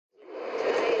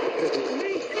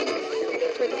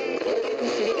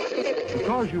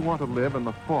Because you want to live in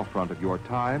the forefront of your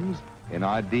times, in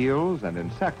ideals and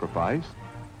in sacrifice,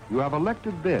 you have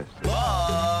elected this.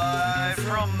 Live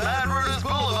from Mad Runners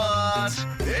Boulevard,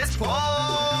 it's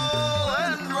Paul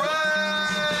and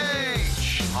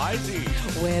Rach. Hi, Z.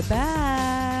 We're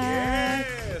back.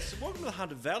 Yes. Welcome to the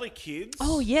Hunter Valley, kids.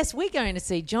 Oh, yes, we're going to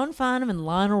see John Farnham and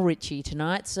Lionel Richie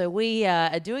tonight. So we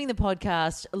are doing the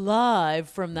podcast live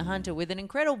from the Hunter with an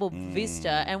incredible vista.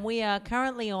 And we are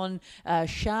currently on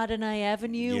Chardonnay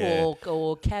Avenue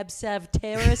or Cab Sav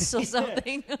Terrace or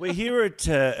something. We're here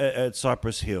at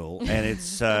Cypress Hill, and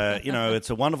it's, it's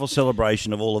a wonderful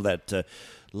celebration of all of that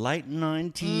late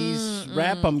 90s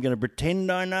rap. I'm going to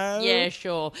pretend I know. Yeah,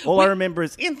 sure. All I remember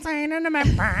is Insane in my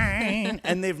brain.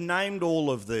 And they've named all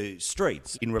of the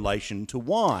streets in relation to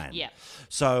wine. Yeah.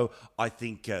 So I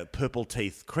think Purple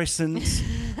Teeth Crescent,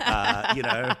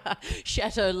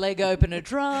 Chateau Leg Opener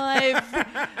Drive.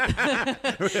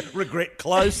 Regret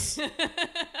Close.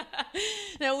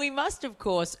 Now, we must, of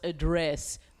course,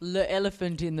 address the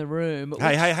elephant in the room.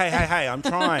 Hey, I'm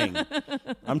trying.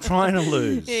 I'm trying to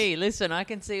lose. Hey, listen, I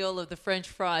can see all of the French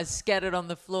fries scattered on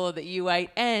the floor that you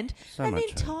ate and So an much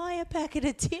entire packet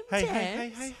of Tim Tams.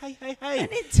 Hey. An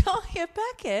entire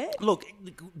packet? Look,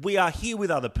 we are here with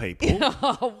other people.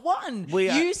 One.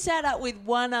 You sat up with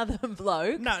one other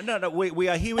bloke. No. We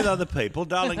are here with other people.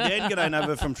 Darling Dan, g'day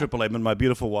over from Triple M and my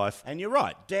beautiful wife. And you're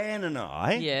right, Dan and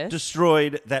I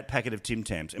destroyed that packet of Tim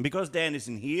Tams. And because Dan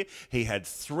isn't here, he had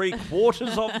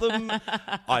 3/4 of them.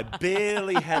 I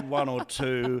barely had one or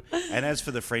two. And as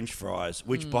for the French fries,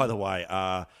 which, by the way,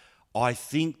 are, I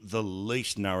think, the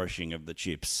least nourishing of the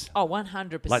chips. Oh,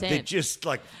 100%. Like, they're just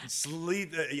like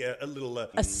a little...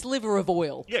 a sliver of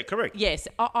oil. Yeah, correct. Yes.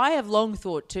 I have long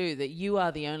thought, too, that you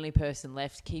are the only person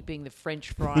left keeping the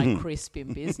French fry crisp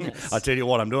in business. I tell you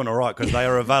what, I'm doing all right because they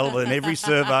are available in every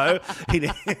servo,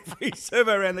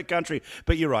 around the country.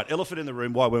 But you're right, elephant in the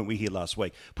room, why weren't we here last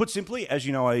week? Put simply, as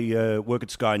you know, I work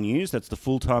at Sky News. That's the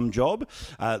full-time job.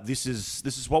 This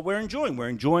is what we're enjoying. We're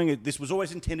enjoying it. This was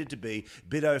always intended to be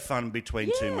bit-o fun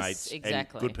between two mates and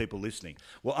good people listening.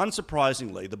 Well,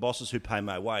 unsurprisingly, the bosses who pay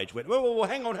my wage went, well,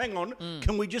 hang on.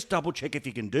 Can we just double-check if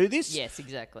you can do this? Yes,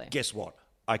 exactly. Guess what?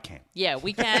 I can. Yeah,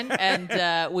 we can,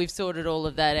 and we've sorted all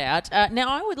of that out. Now,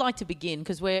 I would like to begin,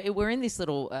 because we're in this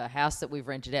little house that we've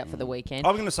rented out for the weekend.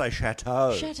 I'm going to say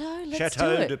chateau. Chateau, let's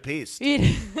Chateau do it. de Piste.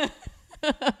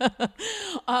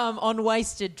 On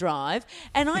Wasted Drive.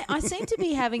 And I seem to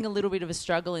be having a little bit of a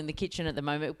struggle in the kitchen at the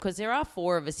moment because there are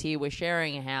 4 of us here. We're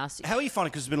sharing a house. How are you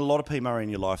finding? Because there's been a lot of P. Murray in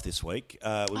your life this week.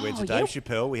 We went to Dave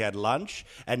Chappelle, we had lunch,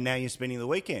 and now you're spending the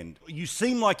weekend. You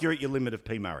seem like you're at your limit of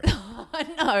P. Murray.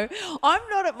 No, I'm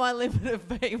not at my limit of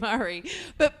P. Murray,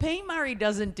 but P. Murray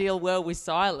doesn't deal well with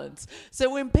silence.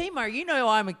 So when P. Murray, you know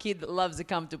I'm a kid that loves a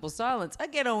comfortable silence. I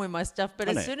get on with my stuff, but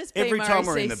as soon as P. Murray every time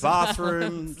we're in the sees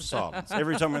bathroom, silence.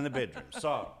 Every time we're in the bedroom,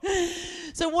 silence.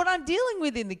 So what I'm dealing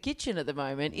with in the kitchen at the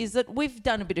moment is that we've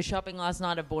done a bit of shopping last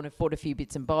night. I've bought a few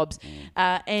bits and bobs.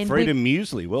 And Freedom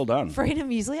Muesli, well done. Freedom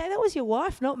Muesli. Hey, that was your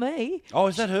wife, not me. Oh,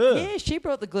 is that her? Yeah, she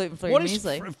brought the gluten-free what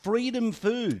muesli. What is Freedom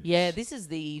Food? Yeah, this is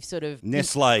the sort of...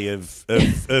 Nestle of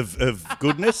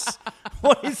goodness?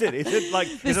 What is it? Is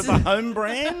it the home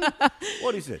brand?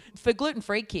 What is it? For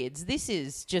gluten-free kids, this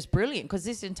is just brilliant because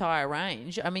this entire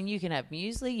range, I mean, you can have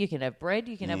muesli, you can have bread,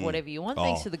 you can have whatever you want,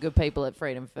 thanks to the good people at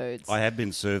Freedom Foods. I have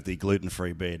been served the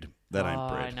gluten-free bread. That ain't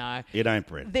bread. I know. It ain't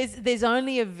bread. There's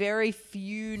only a very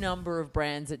few number of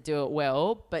brands that do it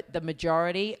well, but the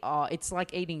majority, it's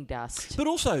like eating dust. But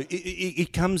also,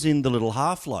 it comes in the little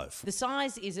half loaf. The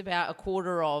size is about a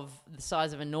quarter of the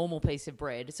size of a normal piece of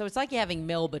bread. So it's like you're having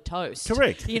Melba toast.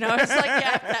 Correct. You know, it's like you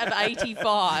have to have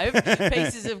 85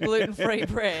 pieces of gluten-free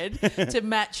bread to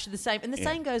match the same. And the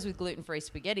same goes with gluten-free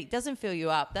spaghetti. It doesn't fill you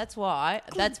up. That's why,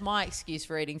 that's my excuse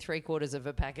for eating 3/4 of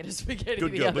a packet of spaghetti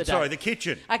Good the girl, other but day. sorry, the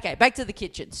kitchen. Okay, back to the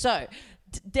kitchen. So,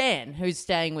 Dan, who's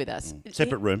staying with us.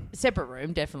 Separate room. Separate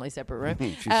room, definitely separate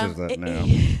room. She says that now.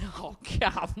 Oh,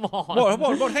 come on.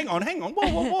 What? Hang on.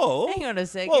 Whoa. Hang on a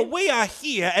second. Well, we are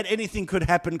here at Anything Could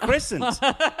Happen Crescent.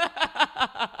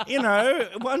 You know,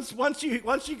 once you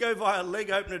go via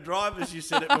Leg Opener Drive, as you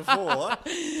said it before,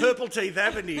 Purple Teeth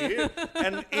Avenue,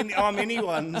 and I'm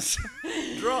anyone's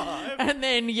drive. And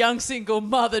then Young Single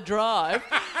Mother Drive.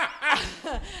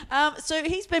 So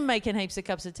he's been making heaps of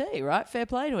cups of tea, right? Fair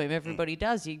play to him. Everybody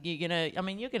does. You're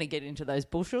gonna get into those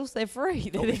bushels. They're free.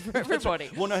 They're there for everybody.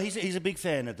 Well, no, he's a big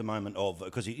fan at the moment of,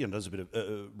 because he does a bit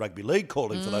of rugby league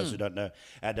calling, for those who don't know,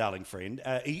 our darling friend.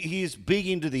 He is big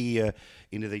into the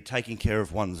taking care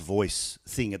of one's voice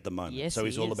thing at the moment. Yes, so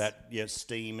he's he all is. about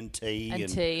steam and tea. And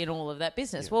tea and all of that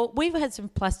business. Yeah. Well, we've had some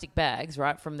plastic bags,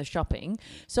 right, from the shopping.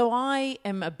 So I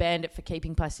am a bandit for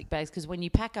keeping plastic bags because when you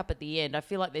pack up at the end, I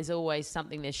feel like there's always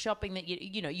something. There's shopping that,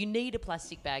 you need a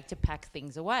plastic bag to pack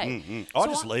things away. I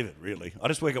just leave it, really. I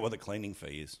just work out what the cleaning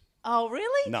fee is. Oh,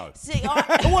 really? No. See,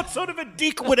 what sort of a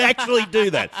dick would actually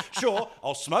do that? Sure,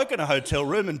 I'll smoke in a hotel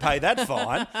room and pay that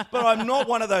fine, but I'm not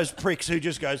one of those pricks who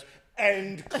just goes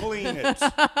and clean it.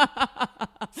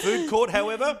 Food court,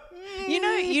 however...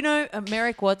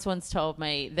 Merrick Watts once told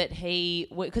me that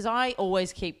because I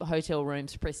always keep hotel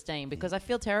rooms pristine because I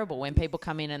feel terrible when people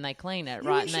come in and they clean it,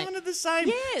 right? You and Sean are the same.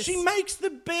 Yes. She makes the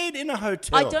bed in a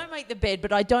hotel. I don't make the bed,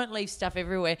 but I don't leave stuff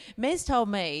everywhere. Mez told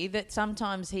me that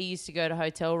sometimes he used to go to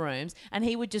hotel rooms and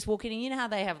he would just walk in and you know how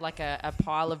they have like a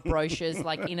pile of brochures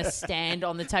like in a stand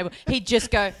on the table? He'd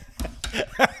just go...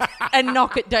 and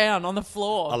knock it down on the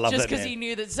floor. I love just that, because man. he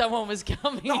knew that someone was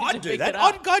coming. No, I'd do pick that. it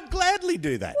up. I'd gladly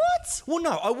do that. What? Well,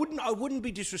 no, I wouldn't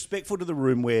be disrespectful to the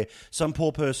room where some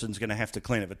poor person's going to have to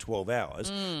clean it for 12 hours,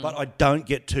 but I don't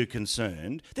get too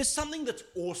concerned. There's something that's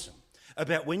awesome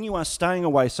about when you are staying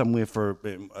away somewhere for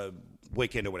a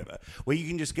weekend or whatever, where you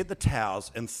can just get the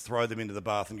towels and throw them into the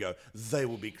bath and go, they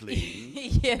will be clean.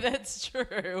 Yeah, that's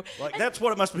true. Like, that's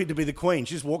what it must be to be the queen.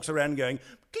 She just walks around going,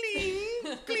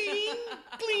 clean, clean,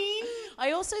 clean.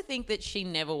 I also think that she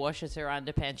never washes her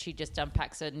underpants. She just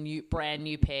unpacks a brand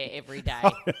new pair every day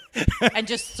and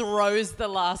just throws the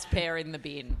last pair in the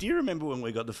bin. Do you remember when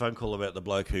we got the phone call about the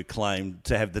bloke who claimed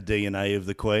to have the DNA of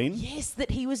the Queen? Yes,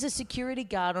 that he was a security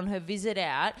guard on her visit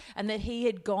out and that he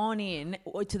had gone in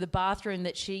to the bathroom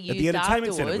that she used at the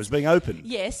entertainment centre, it was being opened.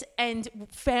 Yes, and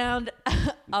found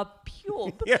a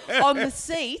pube on the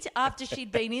seat after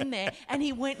she'd been in there and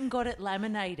he went and got it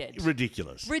laminated.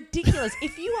 Ridiculous.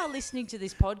 If you are listening to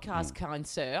this podcast, kind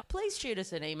sir, please shoot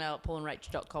us an email at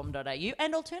paulandrach.com.au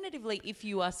and alternatively, if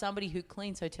you are somebody who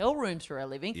cleans hotel rooms for a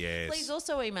living, please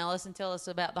also email us and tell us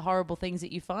about the horrible things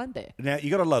that you find there. Now, you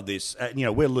got to love this.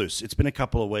 We're loose. It's been a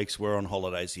couple of weeks. We're on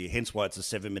holidays here, hence why it's a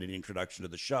 7-minute introduction to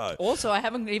the show. Also, I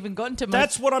haven't even gotten to my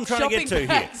That's what I'm trying to get to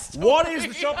here. Story. What is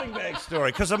the shopping bag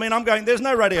story? Because, I'm going, there's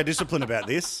no radio discipline about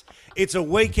this. It's a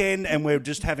weekend and we're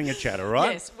just having a chat, all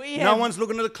right? Yes, No one's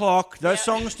looking at the clock. No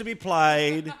songs to be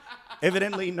played.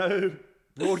 Evidently no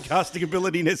broadcasting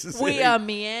ability necessary. We are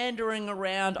meandering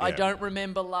around. Yeah. I don't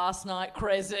remember last night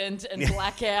Crescent and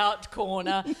Blackout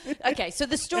Corner. Okay, so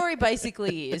the story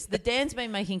basically is that Dan's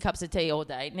been making cups of tea all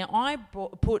day. Now, I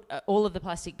put all of the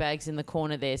plastic bags in the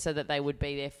corner there so that they would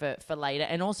be there for later.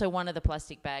 And also one of the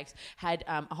plastic bags had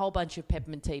a whole bunch of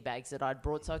peppermint tea bags that I'd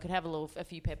brought so I could have a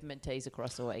few peppermint teas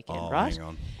across the weekend, right? Hang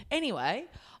on. Anyway...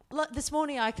 This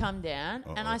morning I come down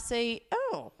and I see,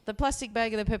 the plastic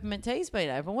bag of the peppermint tea's been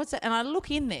open. What's that? And I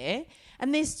look in there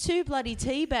and there's 2 bloody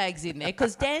tea bags in there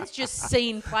because Dan's just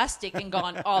seen plastic and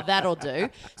gone, that'll do.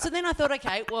 So then I thought,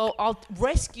 okay, well, I'll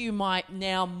rescue my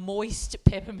now moist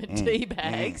peppermint tea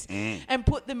bags and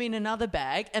put them in another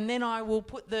bag and then I will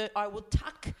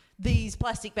tuck these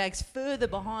plastic bags further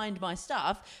behind my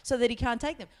stuff so that he can't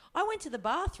take them. I went to the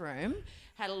bathroom,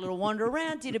 had a little wander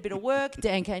around, did a bit of work.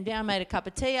 Dan came down, made a cup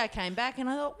of tea. I came back and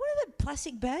I thought, what are the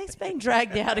plastic bags being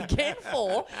dragged out again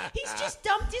for? He's just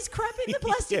dumped his crap in the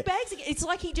plastic bags again. It's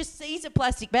like he just sees a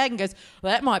plastic bag and goes,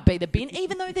 well, that might be the bin,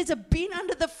 even though there's a bin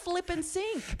under the flippin'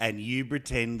 sink. And you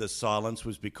pretend the silence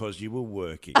was because you were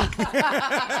working.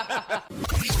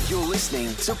 You're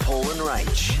listening to Paul and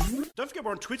Rach. Don't forget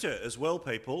we're on Twitter as well,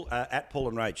 people, at Paul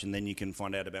and Rach, and then you can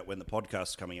find out about when the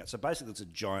podcast's coming out. So basically it's a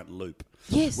giant loop.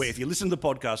 Yes. Where if you listen to the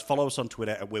podcast, follow us on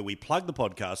Twitter, where we plug the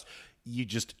podcast,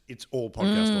 it's all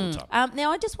podcast all the time.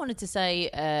 Now, I just wanted to say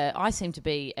I seem to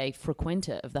be a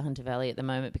frequenter of the Hunter Valley at the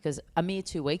moment because a mere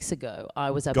 2 weeks ago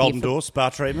I was up Golden here Door, spa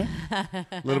treatment, a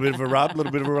little bit of a rub, a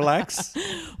little bit of a relax.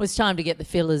 It was time to get the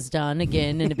fillers done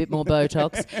again and a bit more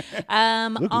Botox.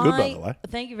 Looking good, by the way.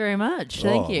 Thank you very much.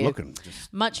 Thank you. Looking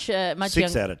just much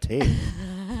 6 out of 10.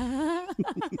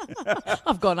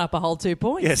 I've gone up a whole 2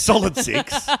 points. Yeah, solid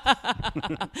 6.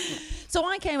 So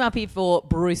I came up here for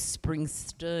Bruce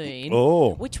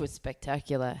Springsteen, which was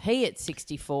spectacular. He at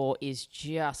 64 is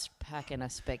just packing a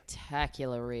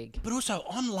spectacular rig. But also,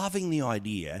 I'm loving the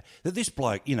idea that this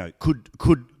bloke,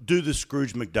 could do the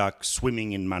Scrooge McDuck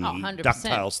swimming in money, 100%.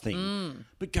 DuckTales thing.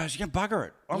 But goes, yeah, bugger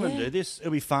it. I'm going to do this.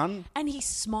 It'll be fun. And he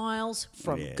smiles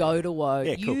from go to woe.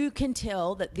 Yeah, cool. You can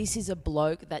tell that this is a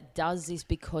bloke that does this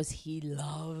because he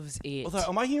loves it. Although,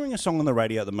 am I hearing a song on the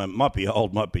radio at the moment? Might be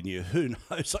old, might be new. Who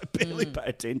knows? I barely pay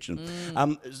attention.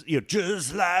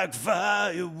 Just like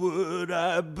firewood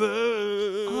I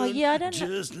burn. Oh, yeah, I don't know.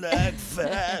 Just like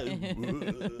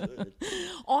firewood.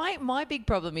 My big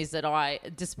problem is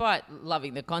that despite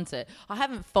loving the concert, I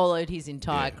haven't followed his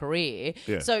entire career.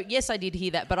 Yeah. So, yes, I did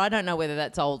hear that, but I don't know whether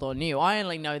that's old or new. I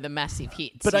only know the massive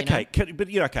hits. But okay,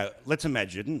 know? okay. Let's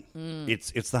imagine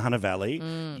it's the Hunter Valley.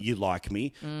 You like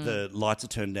me. The lights are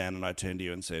turned down, and I turned to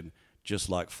you and said, "Just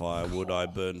like firewood, I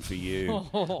burn for you."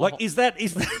 Like, is that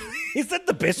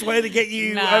the best way to get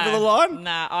you over the line?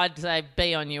 Nah, I'd say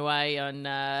be on your way on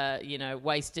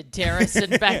Wasted Terrace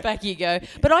and back you go.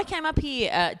 But I came up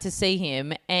here to see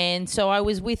him, and so I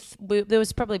was there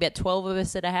was probably about 12 of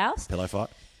us at a house. Pillow fight.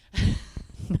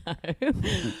 No.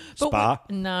 Spa?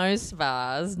 No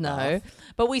spas, no.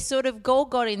 But we sort of all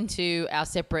got into our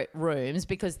separate rooms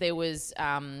because there was,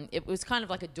 it was kind of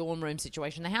like a dorm room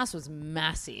situation. The house was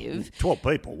massive. 12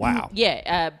 people, wow.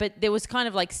 Yeah, but there was kind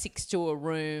of like 6 to a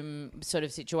room sort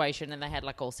of situation, and they had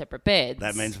like all separate beds.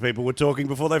 That means people were talking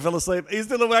before they fell asleep. Are you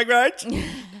still awake, Rach?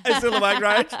 Are you still awake,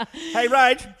 Rach? Hey,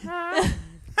 Rach.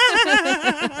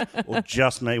 Or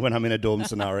just me when I'm in a dorm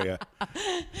scenario.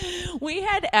 We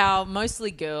had our mostly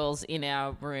girls in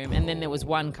our room, and then there was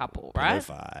one couple, right?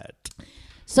 Fight.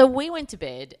 So we went to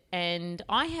bed, and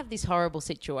I have this horrible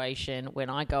situation when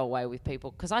I go away with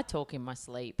people because I talk in my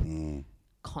sleep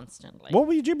constantly. What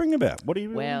did you bring about? What do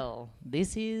you? Well,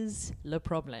 this is le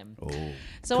problème. Oh.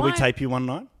 So Could we tape you one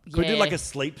night? Could we do like a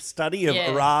sleep study of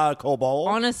Ra Corbett?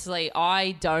 Honestly,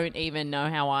 I don't even know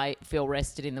how I feel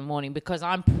rested in the morning because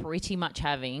I'm pretty much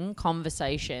having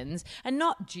conversations, and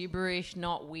not gibberish,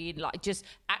 not weird, like just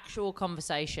actual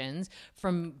conversations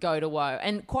from go to woe.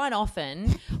 And quite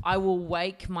often I will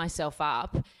wake myself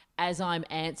up as I'm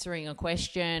answering a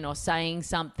question or saying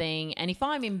something. And if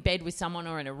I'm in bed with someone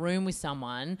or in a room with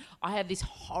someone, I have this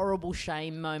horrible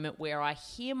shame moment where I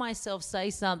hear myself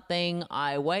say something,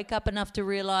 I wake up enough to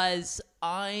realise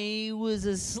I was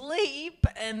asleep,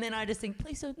 and then I just think,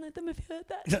 please don't let them have heard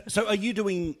that. So are you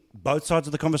doing both sides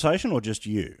of the conversation or just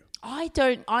you? I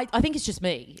think it's just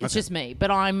me. It's just me. But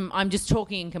I'm just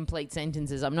talking in complete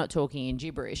sentences. I'm not talking in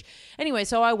gibberish. Anyway,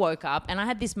 so I woke up and I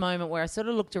had this moment where I sort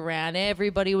of looked around.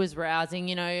 Everybody was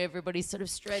rousing, everybody's sort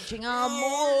of stretching.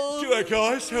 G'day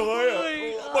guys, how are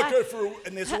you? Might go for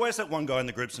and there's always that one guy in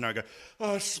the group scenario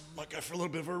might go for a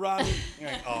little bit of a run.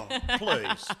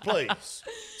 Please.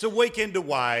 It's a weekend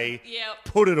away. Yep.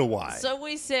 Put it away. So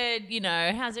we said,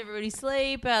 how's everybody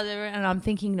sleep? And I'm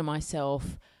thinking to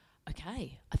myself,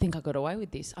 okay, I think I got away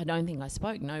with this. I don't think I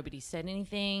spoke. Nobody said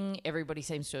anything. Everybody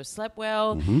seems to have slept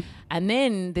well. Mm-hmm. And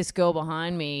then this girl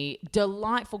behind me,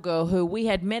 delightful girl who we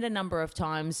had met a number of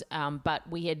times, but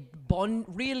we had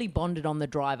really bonded on the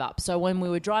drive up. So when we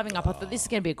were driving up, I thought this is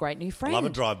going to be a great new friend. Love a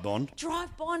drive bond.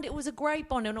 Drive bond. It was a great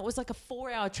bond. And it was like a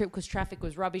 4-hour trip because traffic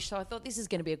was rubbish. So I thought this is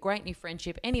going to be a great new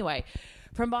friendship. Anyway,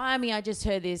 from behind me, I just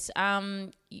heard this,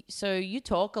 so you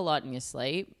talk a lot in your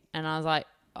sleep. And I was like,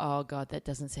 oh, God, that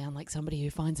doesn't sound like somebody who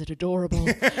finds it adorable.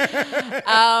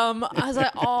 I was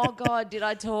like, oh, God, did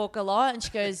I talk a lot? And she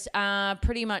goes,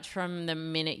 pretty much from the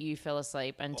minute you fell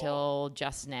asleep until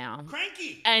just now.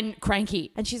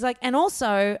 Cranky. And she's like, and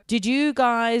also, did you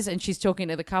guys, and she's talking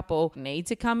to the couple, need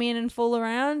to come in and fool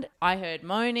around? I heard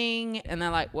moaning, and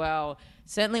they're like, well,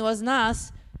 certainly wasn't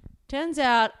us. Turns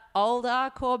out old R.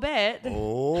 Corbett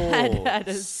had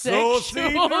a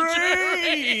sexual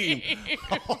dream.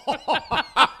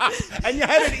 And you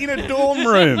had it in a dorm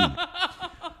room.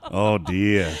 Oh,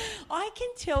 dear. I can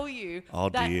tell you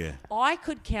that I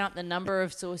could count the number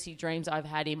of saucy dreams I've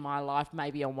had in my life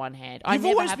maybe on one hand. You've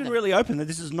always been really open that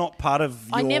this is not part of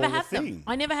your I never have thing. them.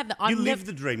 I never have them. You live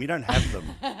the dream. You don't have them.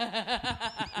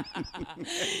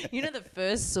 The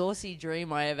first saucy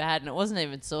dream I ever had, and it wasn't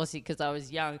even saucy because I was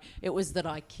young, it was that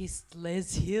I kissed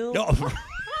Les Hill.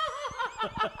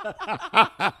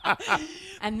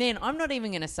 And then, I'm not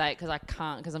even going to say it because I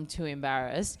can't because I'm too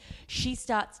embarrassed. She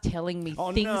starts telling me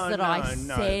things I said.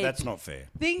 No, that's not fair.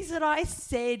 Things that I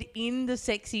said in the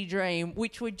sexy dream,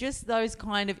 which were just those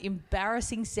kind of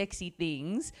embarrassing sexy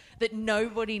things that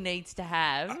nobody needs to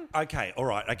have. Okay, all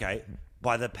right, okay.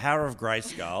 by the power of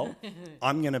Grayskull,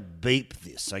 I'm going to beep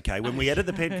this, okay? When we edit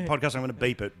the podcast, I'm going to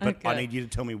beep it, but I need you to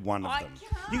tell me one of them.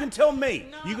 Can't. You can tell me.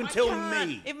 No, you can I tell can't.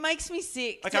 me. It makes me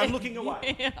sick. Okay, I'm looking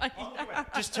away. I'm looking away.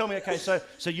 Just tell me, okay, so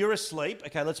you're asleep.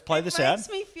 Okay, let's play this It out. makes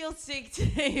me feel sick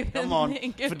to even Come on,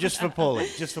 think just for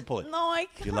Paulie. Just for Paulie. No, I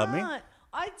can't. Do you love me?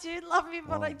 I do love you,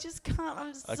 but I just can't.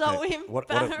 I'm so Okay.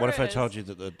 embarrassed. What if I told you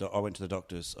that I went to the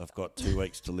doctors? I've got 2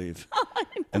 weeks to live,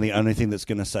 and the only thing that's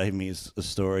going to save me is a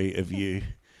story of you.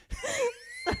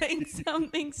 Saying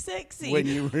something sexy. When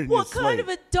you were in what your kind sleep. of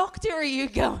a doctor are you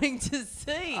going to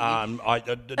see?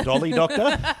 A dolly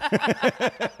doctor.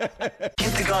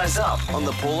 Hit the guys up on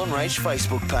the Paul and Rach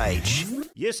Facebook page.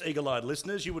 Yes, eagle-eyed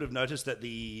listeners, you would have noticed that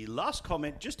the last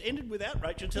comment just ended without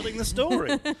Rachel telling the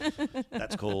story.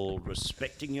 That's called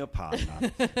respecting your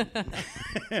partner.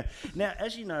 Now,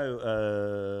 as you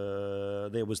know,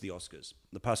 there was the Oscars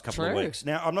the past couple of weeks.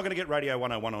 Now, I'm not going to get Radio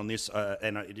 101 on this,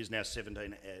 and it is now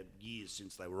 17 years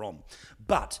since they were on.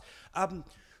 But I'm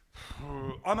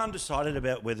undecided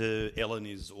about whether Ellen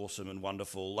is awesome and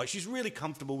wonderful. Like, she's really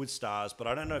comfortable with stars, but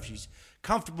I don't know if she's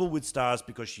comfortable with stars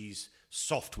because she's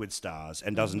soft with stars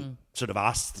and doesn't sort of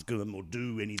ask them or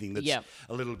do anything that's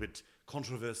a little bit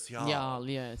controversial. Yeah,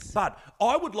 yes. But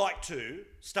I would like to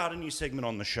start a new segment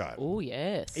on the show. Oh,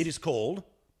 yes. It is called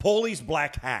Paulie's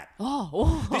Black Hat.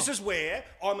 Oh. This is where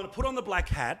I'm going to put on the black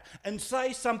hat and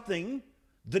say something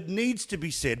that needs to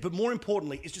be said, but more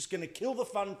importantly, is just going to kill the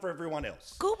fun for everyone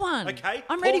else. Good one. Okay?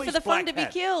 I'm ready for Paulie's the fun black to be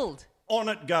hat. killed. On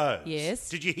it goes. Yes.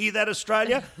 Did you hear that,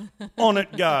 Australia? On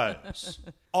it goes.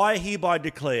 I hereby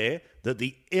declare that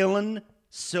the Ellen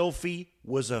selfie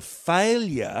was a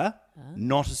failure,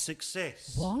 not a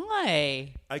success.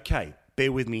 Why? Okay,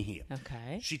 bear with me here.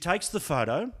 Okay. She takes the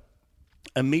photo.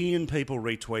 1 million people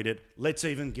retweet it. Let's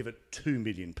even give it 2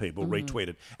 million people retweet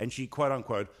it. And she, quote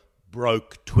unquote,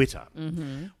 broke Twitter.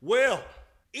 Well,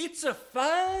 it's a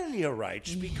failure,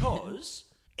 Rach, because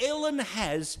Ellen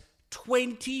has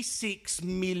 26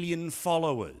 million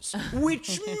followers,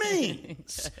 which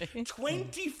means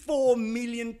 24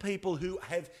 million people who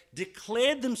have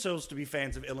declared themselves to be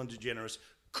fans of Ellen DeGeneres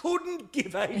couldn't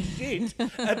give a shit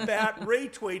about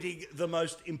retweeting the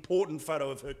most important photo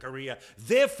of her career.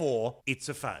 Therefore, it's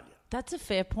a failure. That's a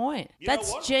fair point. You know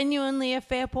That's what? genuinely a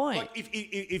fair point. Like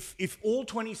if all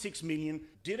 26 million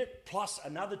did it plus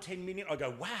another 10 million, I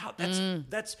go, wow,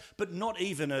 that's but not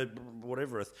even a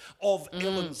whatever of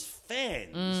Ellen's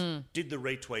fans did the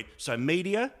retweet. So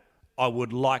media, I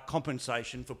would like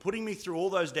compensation for putting me through all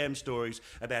those damn stories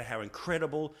about how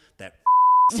incredible that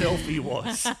selfie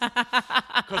was.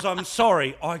 Because I'm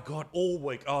sorry, I got all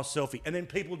week, selfie. And then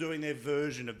people doing their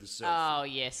version of the selfie. Oh,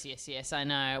 yes, I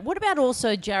know. What about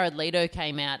also Jared Leto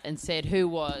came out and said who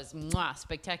was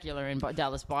spectacular in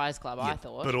Dallas Buyers Club, I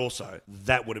thought. But also,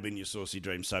 that would have been your saucy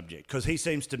dream subject. Because he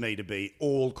seems to me to be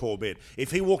all Corbett.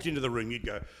 If he walked into the room, you'd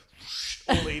go,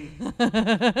 all in.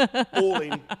 All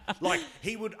in. Like,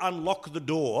 he would unlock the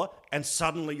door and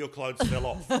suddenly your clothes fell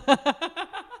off.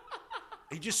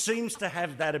 He just seems to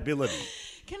have that ability.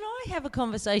 Can I have a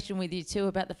conversation with you too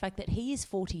about the fact that he is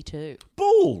 42?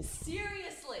 Bull.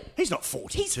 Seriously? He's not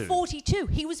 42. He's 42.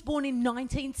 He was born in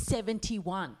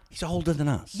 1971. He's older than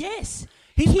us. Yes.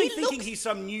 He's been thinking he's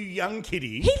some new young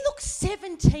kiddie. He looks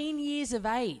 17 years of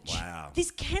age. Wow.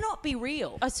 This cannot be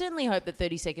real. I certainly hope that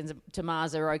 30 Seconds to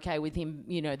Mars are okay with him,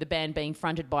 the band being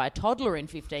fronted by a toddler in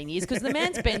 15 years, because the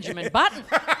man's Benjamin Button.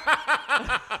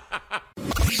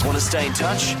 Want to stay in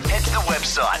touch? Head to the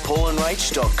website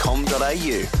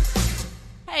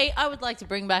paulandrach.com.au. Hey, I would like to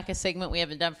bring back a segment we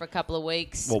haven't done for a couple of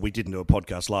weeks. Well, we didn't do a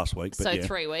podcast last week, but So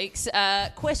 3 weeks.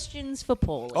 Questions for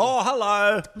Paulie. Oh,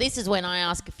 hello. This is when I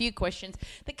ask a few questions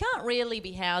that can't really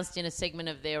be housed in a segment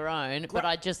of their own, but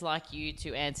I'd just like you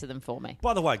to answer them for me.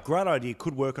 By the way, great idea.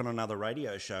 Could work on another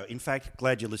radio show. In fact,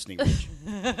 glad you're listening, Rich.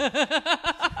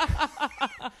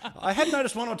 I had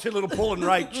noticed 1 or 2 little Paul and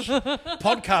Rach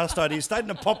podcast ideas starting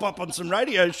to pop up on some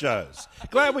radio shows.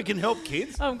 Glad we can help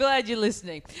kids. I'm glad you're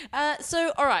listening.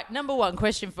 All right, number 1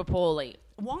 question for Paulie.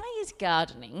 Why is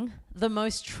gardening the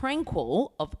most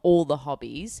tranquil of all the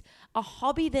hobbies, a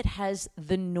hobby that has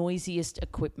the noisiest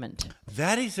equipment?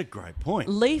 That is a great point.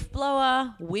 Leaf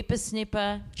blower,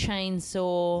 whippersnipper,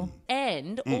 chainsaw,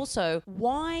 and also,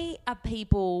 why are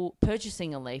people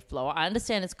purchasing a leaf blower? I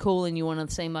understand it's cool and you want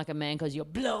to seem like a man because you're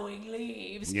blowing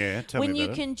leaves. Yeah, tell me when you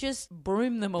about it. can just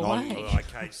broom them away. Oh,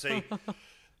 okay, see,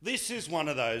 this is one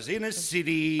of those inner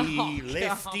city,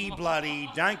 lefty bloody,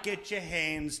 don't get your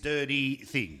hands dirty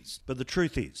things. But the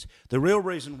truth is, the real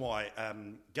reason why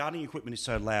gardening equipment is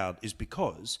so loud is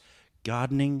because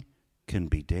gardening can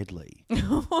be deadly.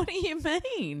 What do you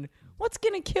mean? What's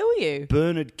going to kill you?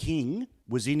 Bernard King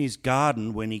was in his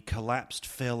garden when he collapsed,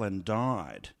 fell and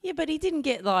died. Yeah, but he didn't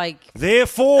get like...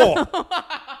 Therefore,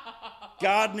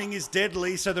 gardening is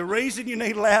deadly. So the reason you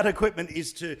need loud equipment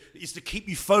is to keep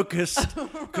you focused.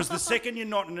 Because the second you're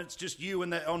not and it's just you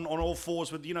and on all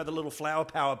fours with, the little flower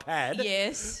power pad.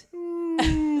 Yes.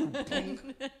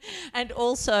 And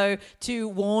also to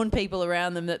warn people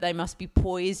around them that they must be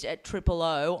poised at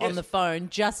 000 on the phone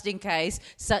just in case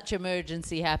such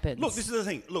emergency happens. Look, this is the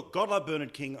thing. Look, God love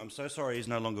Bernard King. I'm so sorry he's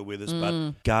no longer with us,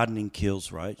 but gardening kills,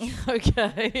 Rach.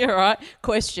 Okay, all right.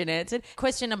 Question answered.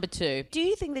 Question number 2. Do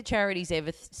you think that charities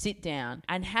ever sit down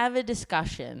and have a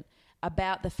discussion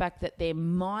about the fact that there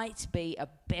might be a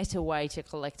better way to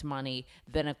collect money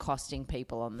than accosting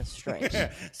people on the street?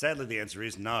 Sadly, the answer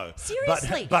is no.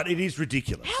 Seriously? But it is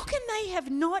ridiculous. How can they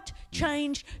have not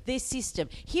changed their system?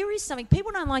 Here is something.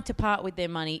 People don't like to part with their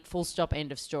money, full stop,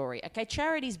 end of story. Okay,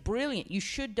 charity's brilliant. You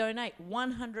should donate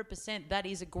 100%. That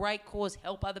is a great cause.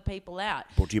 Help other people out.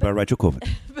 Brought to you by Rachel Corbett.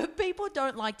 But people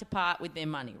don't like to part with their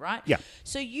money, right? Yeah.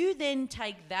 So you then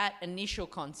take that initial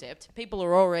concept. People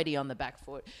are already on the back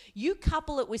foot. You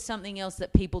couple it with something else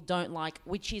that people don't like,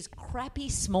 which is crappy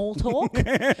small talk.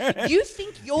 You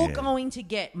think you're going to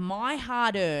get my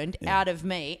hard-earned out of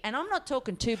me, and I'm not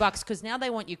talking $2 because now they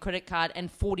want your credit card and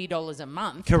 $40 a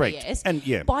month. Correct. Yes.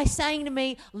 And by saying to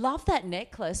me, "Love that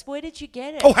necklace. Where did you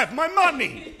get it?" Oh, have my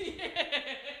money.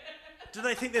 Do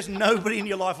they think there's nobody in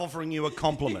your life offering you a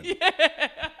compliment?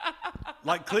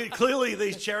 Like, clearly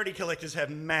these charity collectors have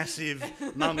massive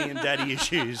mummy and daddy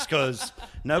issues because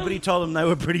nobody told them they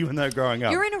were pretty when they were growing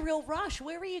up. You're in a real rush.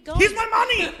 Where are you going? Here's my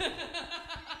money!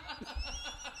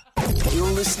 You're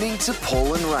listening to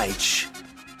Paul and Rach.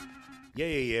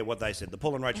 Yeah, what they said. The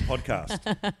Paul and Rach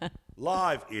podcast.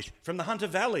 Live-ish from the Hunter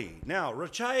Valley. Now,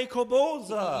 Rach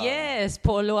Corboza. Yes,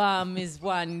 Paulie, Miss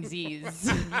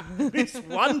Onesies. Miss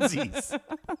Onesies.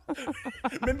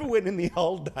 Remember when in the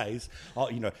old days,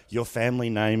 your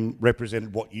family name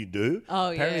represented what you do?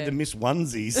 Oh, Apparently yeah. the Miss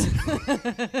Onesies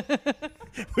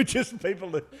were just people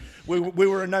that... We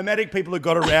were a nomadic people who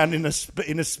got around in a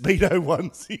Speedo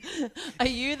onesie. Are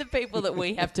you the people that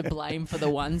we have to blame for the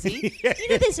onesie? You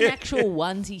know there's an actual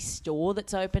onesie store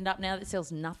that's opened up now that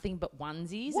sells nothing but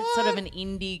onesies. What? It's sort of an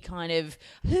indie kind of...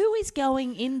 Who is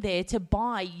going in there to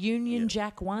buy Union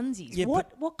Jack onesies? Yeah,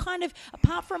 what kind of...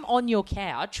 Apart from on your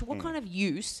couch, what kind of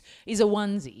use is a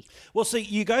onesie? Well, see,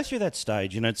 you go through that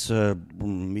stage, it's a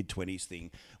mid-20s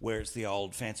thing, where it's the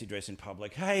old fancy dress in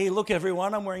public. Hey, look,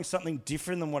 everyone, I'm wearing something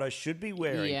different than what I should be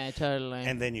wearing. Yeah, totally.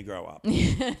 And then you grow up.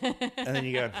 And then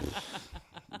you go,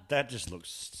 that just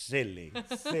looks silly.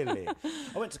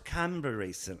 I went to Canberra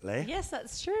recently. Yes,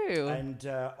 that's true. And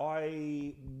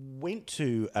I went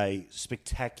to a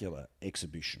spectacular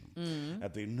exhibition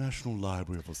at the National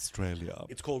Library of Australia.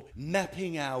 It's called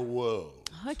Mapping Our World.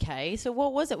 Okay, so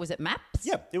what was it? Was it maps?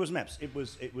 Yeah, it was maps. It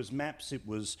was maps. It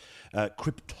was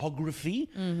cryptography,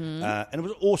 and it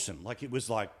was awesome. Like, it was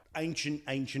like ancient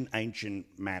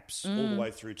maps all the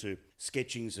way through to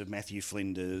sketchings of Matthew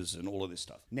Flinders and all of this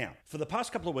stuff. Now, for the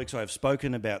past couple of weeks, I have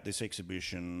spoken about this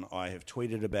exhibition. I have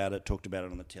tweeted about it, talked about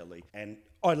it on the telly, and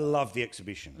I love the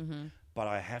exhibition. But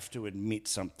I have to admit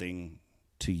something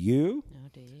to you,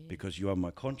 because you are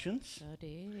my conscience,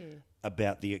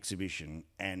 about the exhibition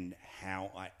and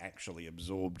how I actually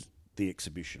absorbed the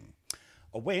exhibition.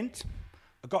 I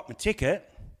got my ticket,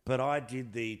 but I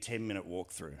did the 10-minute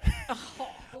walkthrough.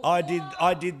 I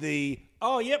did the,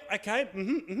 oh, yep, okay,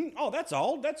 oh, that's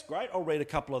old, that's great, I'll read a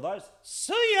couple of those.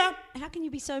 See ya! How can you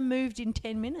be so moved in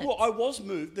 10 minutes? Well, I was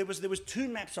moved. There was 2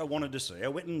 maps I wanted to see. I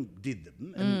went and did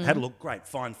them and had a look. Great,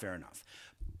 fine, fair enough.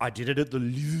 I did it at the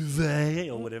Louvre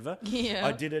or whatever. Yeah.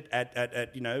 I did it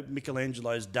at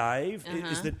Michelangelo's Dave.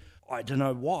 Is that, I don't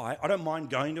know why. I don't mind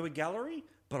going to a gallery,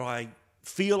 but I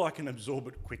feel I can absorb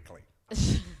it quickly.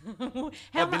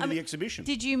 I've been to the exhibition.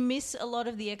 Did you miss a lot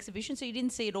of the exhibition? So you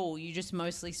didn't see it all. You just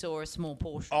mostly saw a small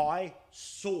portion. I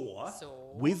saw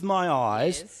with my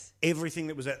eyes, Yes. everything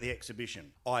that was at the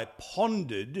exhibition. I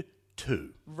pondered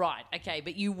 2. Right. Okay,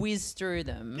 but you whizzed through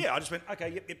them. Yeah, I just went, okay,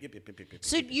 yep.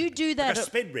 So you do that. Like a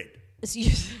sped read. So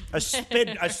I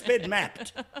sped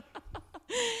mapped.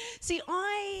 See,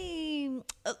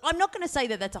 I'm not going to say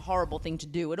that that's a horrible thing to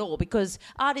do at all, because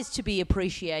art is to be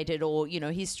appreciated, or,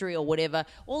 history or whatever.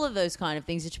 All of those kind of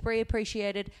things are to be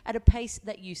appreciated at a pace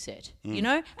that you set,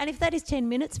 And if that is 10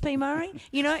 minutes, P. Murray,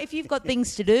 if you've got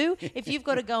things to do, if you've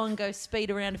got to go speed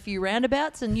around a few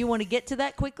roundabouts and you want to get to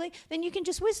that quickly, then you can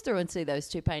just whiz through and see those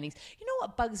 2 paintings. You know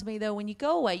what bugs me, though, when you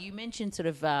go away, you mentioned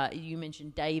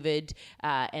David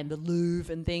and the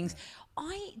Louvre and things.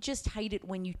 I just hate it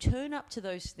when you turn up to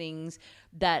those things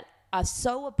that are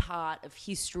so a part of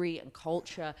history and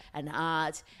culture and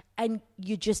art, and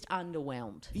you're just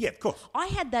underwhelmed. Yeah, of course. I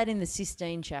had that in the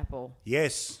Sistine Chapel.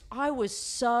 Yes. I was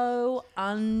so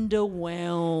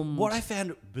underwhelmed. What I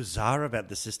found bizarre about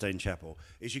the Sistine Chapel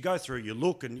is you go through, you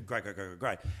look, and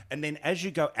great. And then as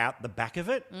you go out the back of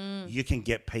it, you can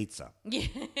get pizza. Yeah.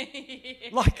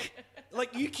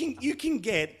 Like you can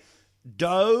get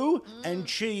dough and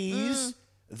cheese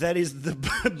that is the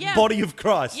body of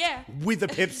Christ with a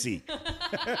Pepsi.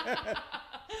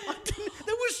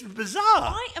 That was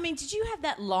bizarre. I mean, did you have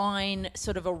that line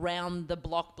sort of around the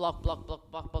block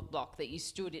that you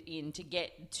stood in to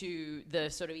get to the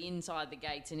sort of inside the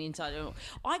gates and inside?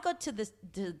 I got to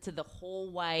the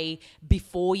hallway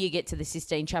before you get to the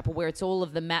Sistine Chapel, where it's all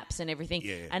of the maps and everything.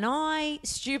 Yeah. And I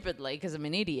stupidly, because I'm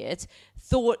an idiot,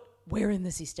 thought, we're in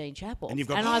the Sistine Chapel. And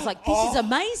I was like, this is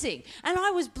amazing. And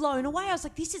I was blown away. I was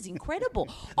like, this is incredible.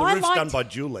 The roof's done by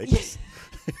Julie.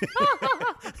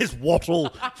 There's wattle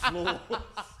floors,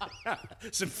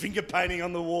 some finger painting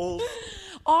on the walls.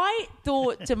 I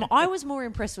thought I was more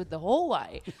impressed with the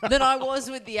hallway than I was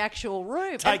with the actual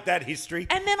room. Take that, history.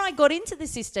 And then I got into the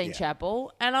Sistine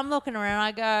Chapel and I'm looking around.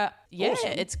 I go,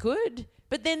 awesome. It's good.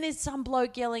 But then there's some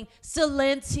bloke yelling,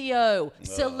 Silencio,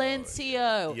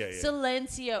 Silencio,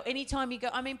 Silencio. Anytime you go,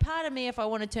 I mean, pardon me if I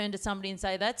want to turn to somebody and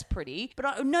say, that's pretty,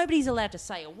 but nobody's allowed to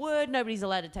say a word. Nobody's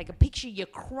allowed to take a picture. You're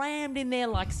crammed in there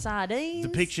like sardines. The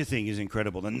picture thing is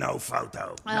incredible. The no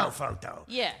photo.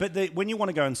 Yeah. But when you want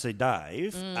to go and see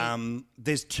Dave,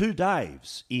 there's two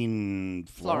Daves in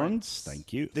Florence.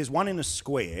 Thank you. There's one in a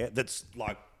square that's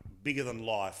like bigger than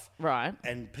life. Right.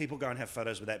 And people go and have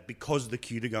photos with that because the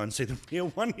queue to go and see the real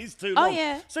one is too long. Oh,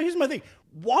 yeah. So here's my thing.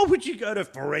 Why would you go to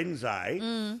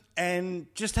Firenze and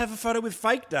just have a photo with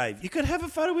fake Dave? You could have a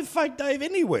photo with fake Dave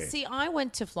anywhere. See, I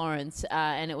went to Florence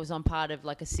and it was on part of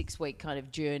like a 6-week kind of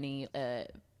journey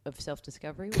of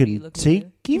self-discovery. What are you looking at?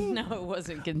 No, it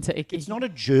wasn't Kentucky. It's not a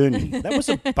journey. That was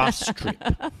a bus trip.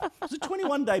 It was a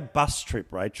 21-day bus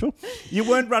trip, Rachel. You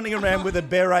weren't running around with a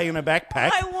beret and a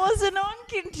backpack. I wasn't on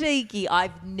Kentucky.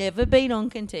 I've never been on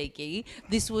Kentucky.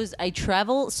 This was a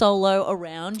travel solo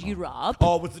around Europe.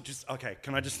 Oh, was it just... Okay,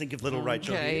 can I just think of little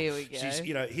Rachel here we go. She's,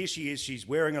 here she is. She's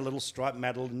wearing a little striped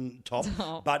Madeline top,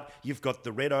 but you've got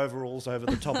the red overalls over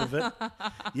the top of it.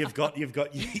 You've got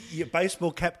your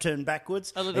baseball cap turned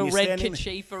backwards. A little red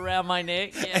kerchief around my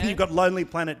neck. Yeah. And you've got Lonely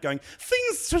Planet going,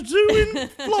 things to do in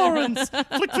Florence.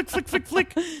 Flick, flick, flick, flick,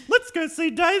 flick. Let's go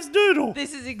see Dave's Doodle.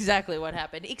 This is exactly what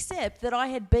happened, except that I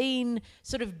had been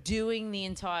sort of doing the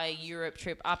entire Europe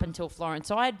trip up until Florence.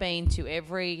 So I had been to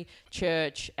every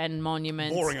church and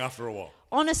monument. Boring after a while.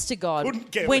 Honest to God, Couldn't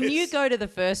care when less. you go to the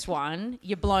first one,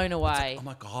 you're blown away. Oh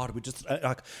my God, we just,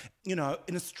 in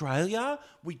Australia,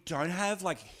 we don't have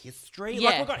like history. Yeah.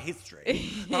 Like we've got history,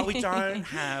 but we don't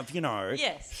have,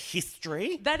 Yes.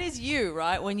 history. That is you,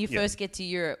 right? When you first get to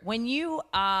Europe. When you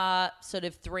are sort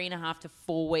of 3.5 to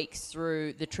 4 weeks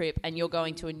through the trip and you're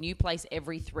going to a new place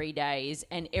every 3 days,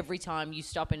 and every time you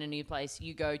stop in a new place,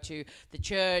 you go to the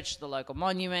church, the local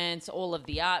monuments, all of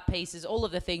the art pieces, all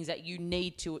of the things that you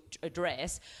need to address.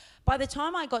 By the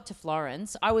time I got to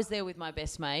Florence, I was there with my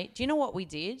best mate. Do you know what we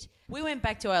did? We went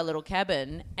back to our little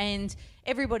cabin and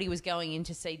everybody was going in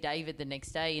to see David the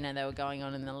next day. They were going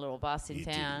on in the little bus in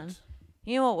town. Didn't.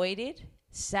 You know what we did?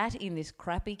 Sat in this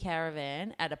crappy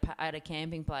caravan at a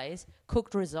camping place,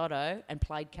 cooked risotto and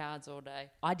played cards all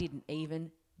day. I didn't even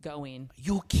go in.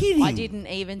 You're kidding. I didn't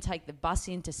even take the bus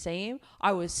in to see him.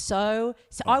 I was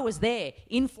I was there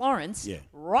in Florence,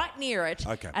 right near it,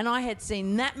 and I had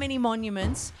seen that many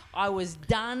monuments. I was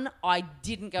done. I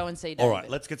didn't go and see David. All right,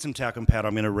 let's get some talcum powder.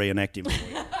 I'm going to reenact him for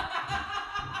you.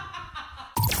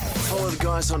 Follow the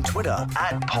guys on Twitter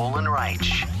at Paul and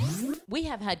Rach. We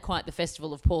have had quite the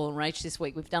festival of Paul and Rach this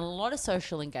week. We've done a lot of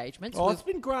social engagements. Oh, it's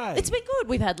been great. It's been good.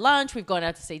 We've had lunch. We've gone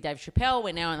out to see Dave Chappelle.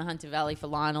 We're now in the Hunter Valley for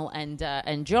Lionel and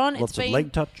John. Lots of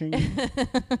leg touching.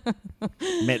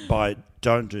 Met by,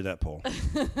 don't do that, Paul.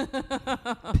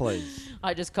 Please.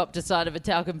 I just copped a side of a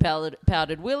talcum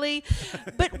powdered willy.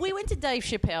 But we went to Dave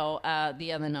Chappelle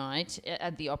the other night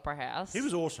at the Opera House. He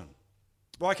was awesome.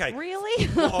 Okay. Really?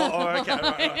 Okay.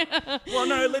 Right. Well,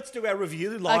 no, let's do our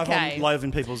review live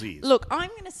in people's ears. Look, I'm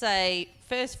going to say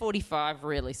first 45,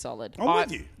 really solid. I'm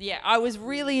with you. Yeah, I was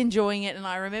really enjoying it, and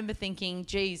I remember thinking,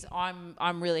 geez,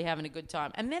 I'm really having a good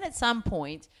time. And then at some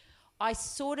point, I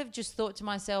sort of just thought to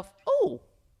myself, oh,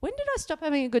 when did I stop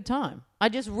having a good time? I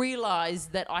just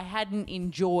realised that I hadn't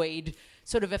enjoyed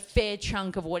sort of a fair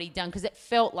chunk of what he'd done because it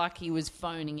felt like he was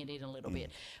phoning it in a little bit.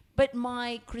 But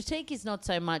my critique is not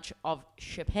so much of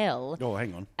Chappelle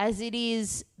hang on. as it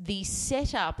is the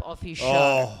setup of his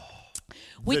show.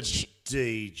 Which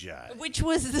the DJ. Which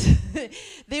was,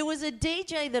 there was a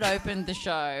DJ that opened the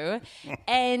show,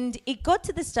 and it got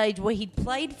to the stage where he'd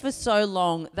played for so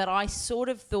long that I sort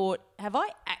of thought, have I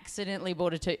accidentally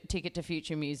bought a ticket to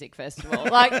Future Music Festival?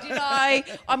 Like, did I?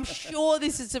 I'm sure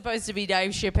this is supposed to be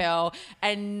Dave Chappelle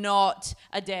and not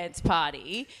a dance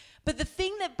party. But the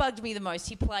thing that bugged me the most,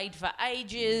 he played for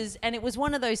ages, and it was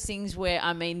one of those things where,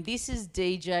 I mean, this is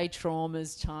DJ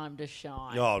Trauma's time to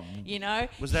shine. Oh, you know?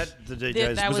 Was that the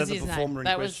DJ's? That was that the his performer name. in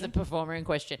That question? was the performer in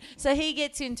question. So he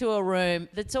gets into a room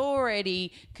that's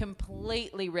already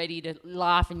completely ready to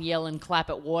laugh and yell and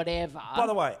clap at whatever. By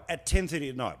the way, at 10:30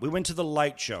 at night, we went to the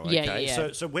Late Show, okay? Yeah.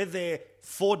 So we're there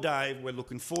for Dave. We're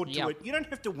looking forward to Yep. it. You don't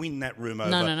have to win that room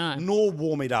over, No. nor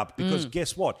warm it up, because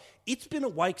guess what? It's been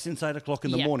awake since 8 o'clock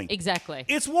in the Yeah, morning. exactly.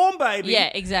 It's warm, baby.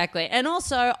 Yeah, exactly. And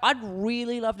also, I'd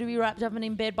really love to be wrapped up and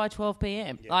in bed by 12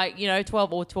 p.m. Yeah. Like,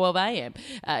 12 or 12 a.m.,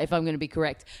 if I'm going to be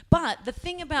correct. But the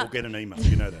thing about... We'll get an email,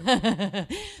 you know that.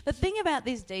 The thing about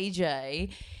this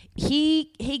DJ...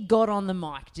 He got on the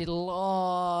mic, did a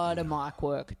lot of mic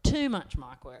work. Too much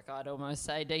mic work, I'd almost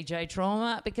say, DJ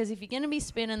Trauma, because if you're going to be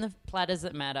spinning the platters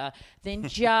that matter, then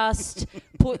just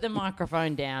put the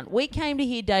microphone down. We came to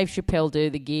hear Dave Chappelle do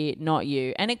the gear, not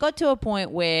you. And it got to a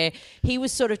point where he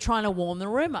was sort of trying to warm the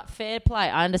room up. Fair play.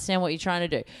 I understand what you're trying to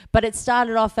do. But it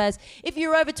started off as, if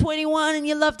you're over 21 and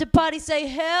you love to party, say,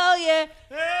 hell yeah.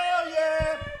 Hell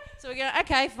yeah. So we go,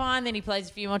 okay, fine. Then he plays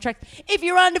a few more tracks. If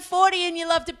you're under 40 and you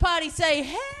love to party, say,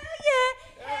 hell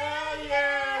yeah. Hell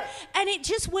yeah. And it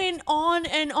just went on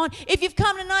and on. If you've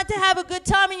come tonight to have a good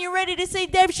time and you're ready to see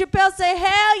Dave Chappelle, say,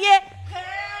 hell yeah.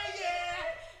 Hell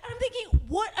yeah. And I'm thinking,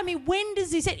 what? I mean, when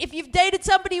does he say, if you've dated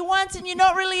somebody once and you're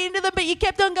not really into them, but you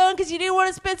kept on going because you didn't want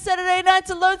to spend Saturday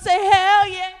nights alone, say, hell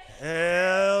yeah.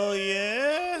 Hell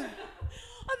yeah.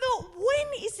 I thought,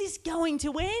 when is this going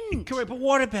to end? Correct, but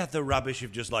what about the rubbish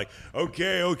of just like,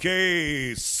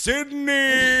 okay, Sydney?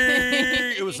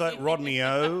 It was like Rodney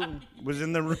O was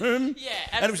in the room. Yeah,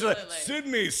 and it was like,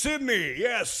 absolutely.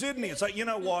 Sydney. It's like, you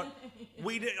know what?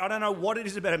 I don't know what it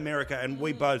is about America, and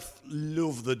we both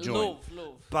love the joint.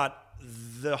 Love. But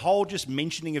the whole just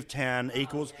mentioning of town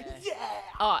equals, yeah.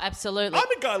 Oh, absolutely.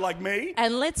 I'm a guy like me.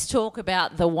 And let's talk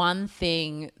about the one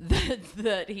thing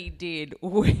that he did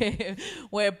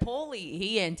where Paulie,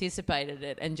 he anticipated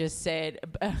it and just said,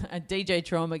 DJ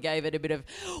Trauma gave it a bit of,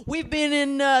 we've been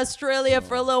in Australia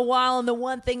for a little while and the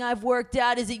one thing I've worked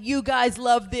out is that you guys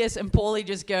love this. And Paulie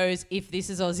just goes, if this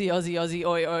is Aussie,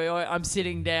 oi, I'm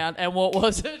sitting down. And what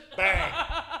was it? Bang.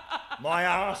 My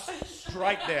ass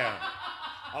straight down.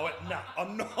 I went, no,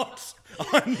 I'm not.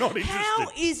 I'm not interested. How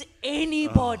is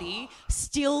anybody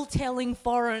still telling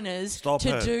foreigners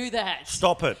to do that?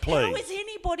 Stop it, please. How is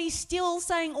anybody still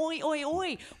saying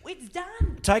oi? It's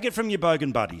done. Take it from your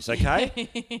bogan buddies,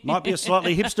 okay? Might be a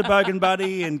slightly hipster bogan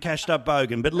buddy and cashed up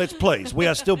bogan, but let's please, we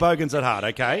are still bogans at heart,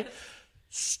 okay?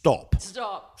 Stop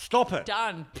it.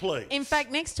 Done. Please. In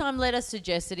fact, next time let us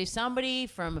suggest that if somebody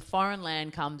from a foreign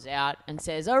land comes out and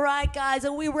says, all right, guys,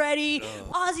 are we ready?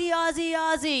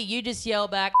 Aussie, you just yell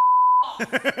back, Hit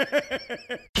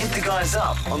the guys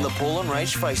up on the Paul and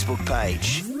Rach Facebook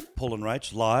page. Paul and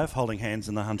Rach live, holding hands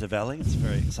in the Hunter Valley. It's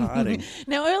very exciting.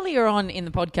 Now, earlier on in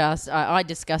the podcast, I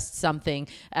discussed something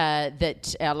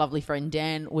that our lovely friend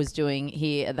Dan was doing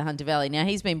here at the Hunter Valley. Now,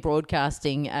 he's been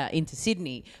broadcasting into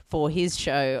Sydney for his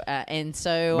show, and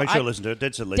so... Make sure you listen to it.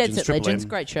 Dead Set Legends, Dead Set Triple Legends, M.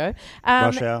 Great show.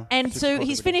 Rush Hour. And 6 so o'clock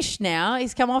he's every day. finished now.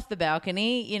 He's come off the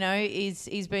balcony.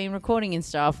 He's been recording in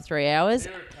style for 3 hours.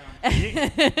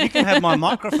 You can have my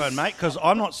microphone, mate, because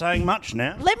I'm not saying much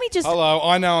now. Let me just... Hello,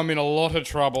 I know I'm in a lot of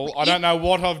trouble. I don't know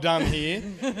what I've done here,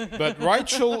 but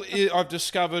Rachel, I've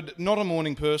discovered, not a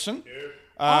morning person.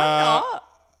 I'm not.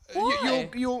 Why?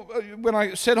 You're when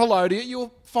I said hello to you,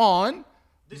 you're fine.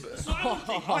 This is the silent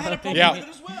thing. I had a problem Yeah. with it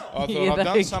as well. I thought Yeah, I've there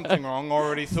done you something wrong. I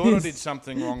already thought I did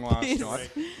something wrong last night.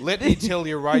 Let me tell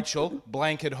you, Rachel,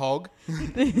 blanket hog.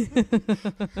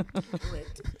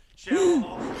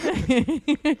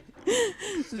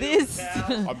 This...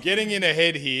 I'm getting in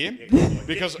ahead here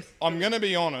because I'm going to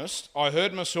be honest. I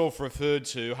heard myself referred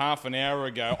to half an hour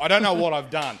ago. I don't know what I've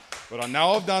done, but I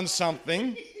know I've done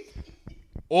something.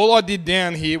 All I did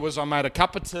down here was I made a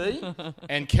cup of tea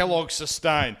and Kellogg's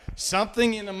Sustain.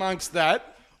 Something in amongst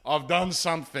that, I've done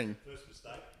something.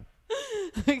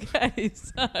 Okay,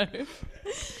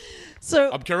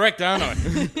 so I'm correct, aren't I?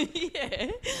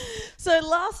 yeah. So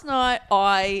last night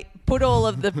I put all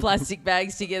of the plastic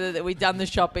bags together that we'd done the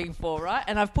shopping for, right?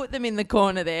 And I've put them in the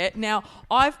corner there. Now,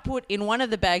 I've put in one of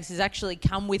the bags has actually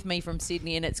come with me from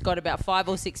Sydney, and it's got about 5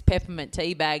 or 6 peppermint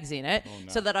tea bags in it,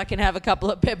 so that I can have a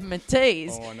couple of peppermint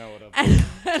teas. Oh, I know what I've done.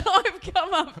 And I've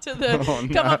come up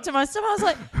to my stuff. I was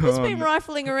like, who's been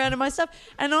rifling around in my stuff?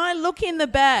 And I look in the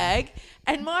bag,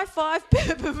 and my 5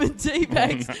 peppermint tea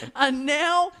bags are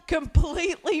now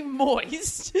completely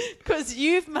moist because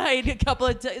you've made a couple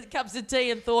of cups of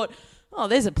tea and thought, oh,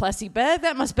 there's a plastic bag.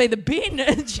 That must be the bin.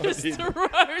 And just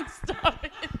thrown stuff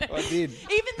in there. I did.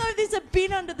 Even though there's a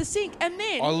bin under the sink. And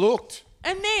then... I looked.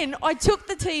 And then I took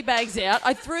the tea bags out.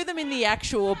 I threw them in the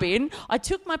actual bin. I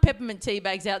took my peppermint tea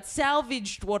bags out,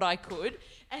 salvaged what I could.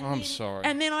 And sorry.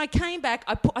 And then I came back.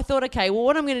 I thought, okay, well,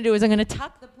 what I'm going to do is I'm going to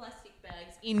tuck the plastic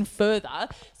bags in further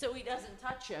so he doesn't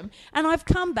touch them. And I've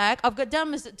come back. I've got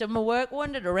done my work,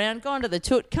 wandered around, gone to the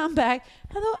toot, come back.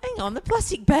 I thought, hang on, the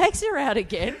plastic bags are out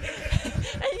again.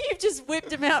 And you've just whipped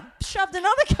them out, shoved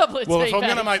another couple of tea bags. Well, if I'm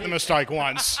going to make the mistake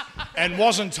once and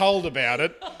wasn't told about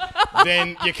it,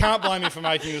 then you can't blame me for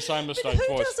making the same mistake But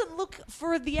who twice. doesn't look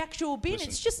for the actual bin? Listen,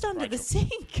 it's just under the Rachel.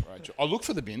 sink. Rachel, I looked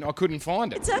for the bin. I couldn't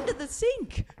find it. It's under the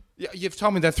sink. Yeah, you've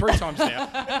told me that 3 times now.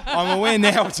 I'm aware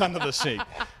now it's under the sink.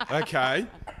 Okay.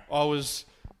 I was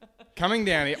coming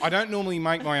down here. I don't normally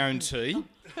make my own tea.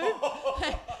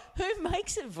 Who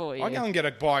makes it for you? I go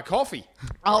and buy a coffee.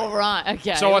 Oh, right.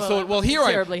 Okay. So I thought, well, here I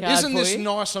am. terribly hard Isn't for this you.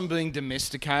 nice? I'm being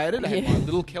domesticated. I had my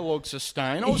little Kellogg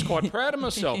Sustain. I was quite proud of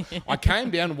myself. I came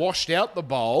down, washed out the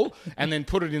bowl, and then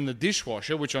put it in the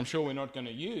dishwasher, which I'm sure we're not going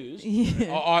to use.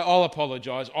 I'll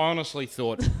apologise. I honestly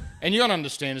thought, and you got to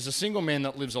understand, as a single man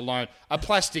that lives alone, a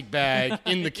plastic bag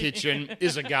in the kitchen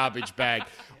is a garbage bag.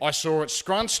 I saw it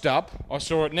scrunched up. I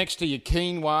saw it next to your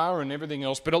quinoa and everything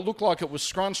else, but it looked like it was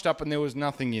scrunched up and there was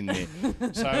nothing in there.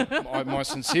 So my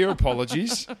sincere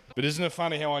apologies. But isn't it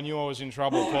funny how I knew I was in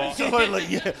trouble, Paul? Absolutely,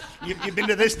 yeah. You've been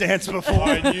to this dance before.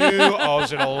 I knew I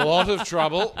was in a lot of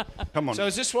trouble. Come on. So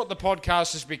is this what the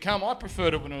podcast has become? I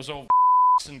preferred it when it was all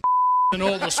and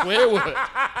all the swear word.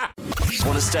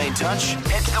 Want to stay in touch?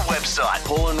 Head to the website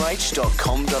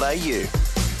paulandrach.com.au.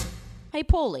 Hey,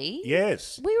 Paulie.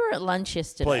 Yes. We were at lunch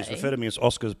yesterday. Please refer to me as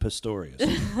Oscar Pistorius.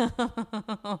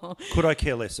 Could I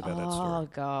care less about that story? Oh,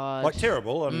 God. Like,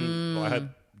 terrible. I hope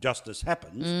justice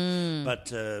happens,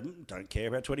 but don't care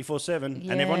about 24/7.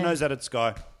 Yeah. And everyone knows that at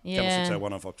Sky. Yeah. Channel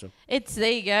 601 on Foxtel.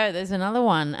 There you go. There's another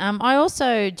one. I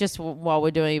also, just while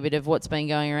we're doing a bit of what's been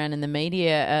going around in the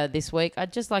media this week,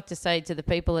 I'd just like to say to the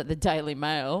people at the Daily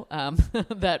Mail,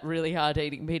 that really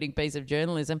hard-hitting piece of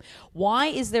journalism, why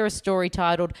is there a story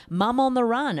titled "Mum on the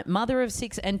Run? Mother of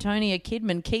 6 Antonia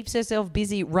Kidman keeps herself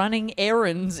busy running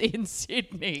errands in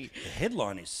Sydney"? The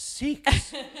headline is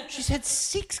 6. She's had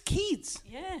 6 kids.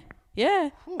 Yeah.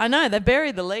 I know. They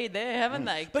buried the lead there, haven't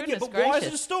they? But Goodness why is gracious.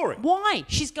 it a story? Why?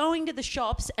 She's going to the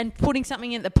shops and putting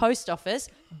something in the post office.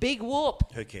 Big whoop.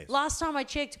 Who cares? Last time I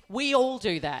checked, we all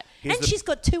do that. Here's And the- she's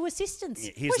got 2 assistants.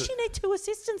 Yeah, What does she need 2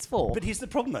 assistants for? But here's the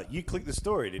problem, though. You clicked the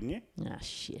story, didn't you? Ah,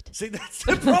 shit. See, that's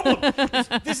the problem.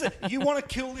 You want to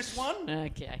kill this one?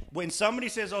 Okay. When somebody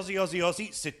says Aussie, Aussie,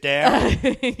 Aussie, sit down.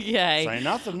 Yay. Say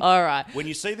nothing. All right. When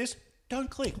you see this, don't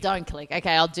click. Don't click.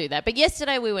 Okay, I'll do that. But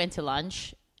yesterday we went to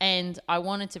lunch and I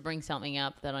wanted to bring something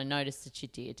up that I noticed that you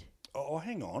did. Oh,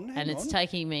 hang on. And it's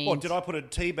taking me... What, did I put a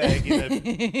tea bag in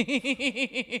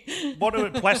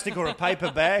a... plastic or a paper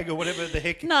bag or whatever the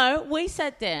heck? No, we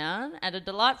sat down at a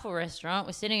delightful restaurant.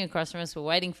 We're sitting across from us. We're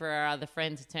waiting for our other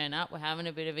friend to turn up. We're having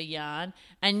a bit of a yarn.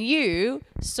 And you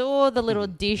saw the little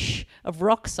dish of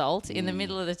rock salt in the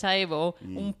middle of the table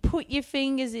and put your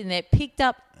fingers in there, picked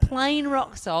up plain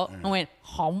rock salt and went,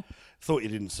 homp. Thought you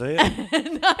didn't see it. No,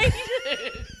 you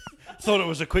didn't. Thought it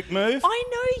was a quick move. I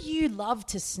know you love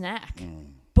to snack,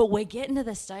 but we're getting to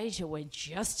the stage where we're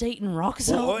just eating rock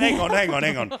salt. Well,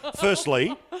 hang on.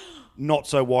 Firstly, not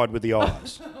so wide with the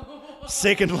eyes.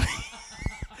 Secondly,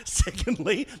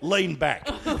 lean back.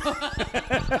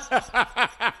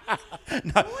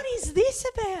 No. What is this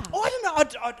about? I don't know.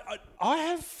 I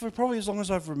have for probably as long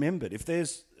as I've remembered. If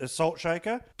there's a salt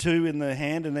shaker, 2 in the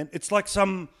hand, and then it's like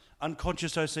some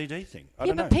unconscious OCD thing. I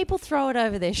don't know. But people throw it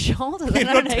over their shoulder. They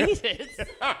You're don't not eat it.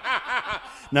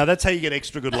 No, that's how you get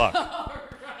extra good luck.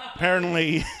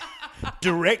 Apparently,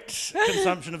 direct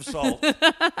consumption of salt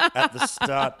at the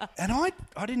start. And I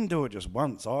didn't do it just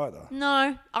once either.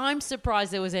 No, I'm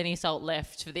surprised there was any salt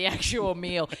left for the actual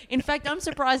meal. In fact, I'm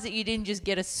surprised that you didn't just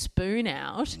get a spoon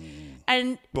out.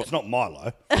 And Well, it's not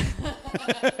Milo.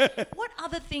 what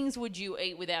other things would you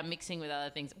eat without mixing with other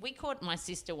things? We caught my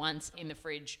sister once in the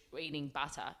fridge eating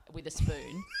butter with a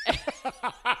spoon.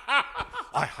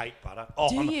 I hate butter. Oh,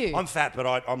 Do you? I'm fat, but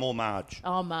I'm all marge.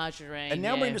 Oh, margarine. And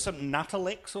now yeah. we're into some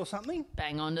Nuttalex or something.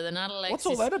 Bang on to the Nuttalex. What's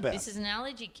all that about? This is an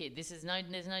allergy kid. There's no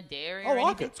dairy I or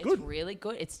like anything. it. It's good. It's really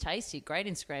good. It's tasty. Great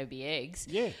in scrappy eggs.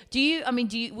 Yeah.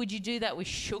 Would you do that with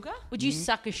sugar? Would you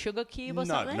suck a sugar cube or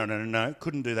something? No.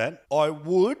 Couldn't do that. I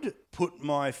would put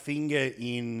my finger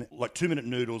in like 2-minute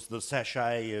noodles, the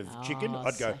sachet of chicken.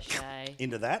 I'd go sachet.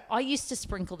 into that. I used to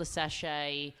sprinkle the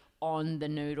sachet on the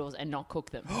noodles and not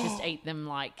cook them. Just eat them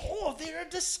like... Oh, they're a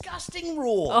disgusting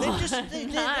raw. They're just,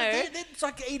 it's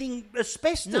like eating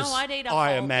asbestos. No, I'd eat a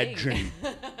I whole imagine.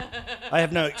 thing. I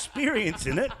have no experience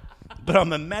in it, but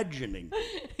I'm imagining.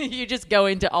 You just go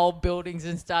into old buildings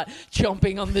and start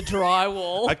chomping on the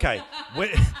drywall. Okay,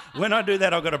 when I do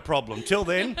that, I've got a problem. Till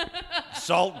then,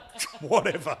 salt,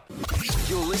 whatever.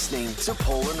 You're listening to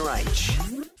Paul and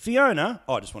Rach. Fiona,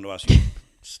 I just want to ask you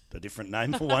a different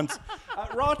name for once.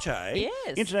 Rach,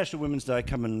 Yes. International Women's Day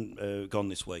come and gone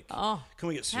this week. Oh. Can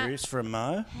we get serious for a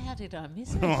mo? How did I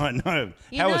miss it? Oh, I know.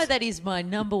 That is my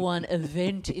number one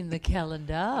event in the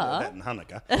calendar. That and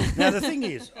Hanukkah. Now, the thing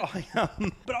is,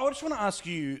 but I just want to ask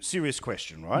you a serious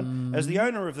question, right? As the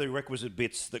owner of the requisite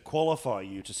bits that qualify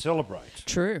you to celebrate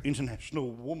True.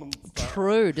 International Women's Day.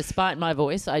 True. Despite my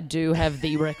voice, I do have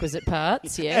the requisite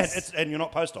parts, yes. And you're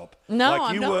not post-op. No, Like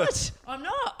I'm you not. were- I'm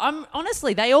not. I'm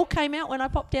honestly, they all came out when I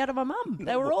popped out of my mum.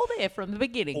 They were all there from the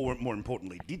beginning. Or more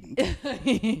importantly, didn't.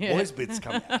 Boys' bits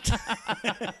come out.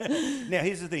 Now,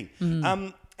 here's the thing.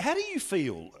 How do you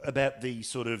feel about the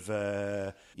sort of,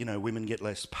 women get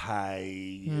less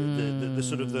pay, the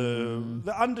sort of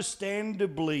the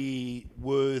understandably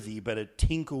worthy but a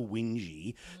tinkle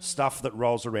whingy stuff that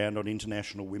rolls around on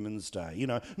International Women's Day? You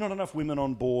know, not enough women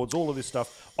on boards, all of this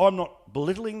stuff. I'm not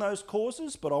belittling those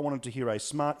causes, but I wanted to hear a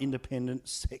smart, independent,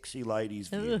 sexy lady's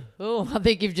view. Oh, I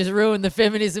think you've just ruined the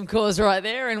feminism cause right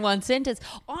there in one sentence.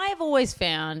 I've always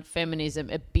found feminism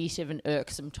a bit of an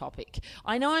irksome topic.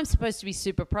 I know I'm supposed to be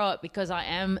super pro it because I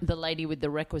am the lady with the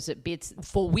requisite bits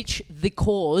for which the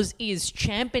cause is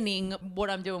championing what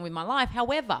I'm doing with my life.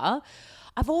 However,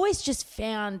 I've always just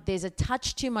found there's a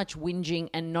touch too much whinging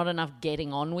and not enough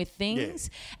getting on with things.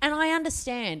 Yeah. And I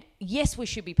understand, yes, we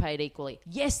should be paid equally.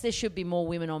 Yes, there should be more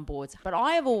women on boards. But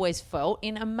I have always felt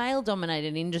in a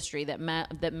male-dominated industry that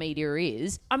media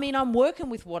is, I mean, I'm working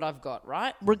with what I've got,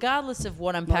 right? Regardless of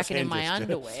what I'm packing in my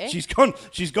underwear. She's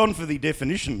gone for the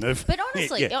definition of... But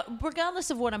honestly,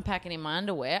 regardless of what I'm packing in my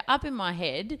underwear, up in my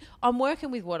head, I'm working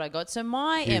with what I got. So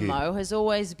my MO has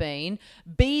always been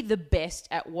be the best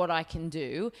at what I can do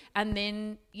and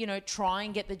then, try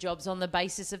and get the jobs on the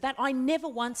basis of that. I never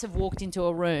once have walked into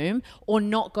a room or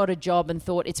not got a job and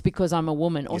thought it's because I'm a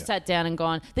woman or sat down and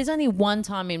gone, there's only one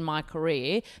time in my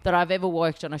career that I've ever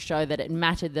worked on a show that it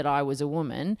mattered that I was a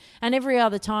woman, and every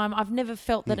other time I've never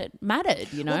felt that it mattered,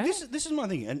 Well, this is my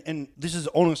thing, and this is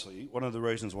honestly one of the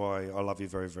reasons why I love you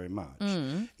very, very much,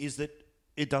 is that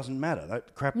it doesn't matter.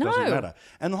 That crap doesn't matter.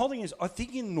 And the whole thing is, I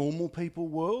think in normal people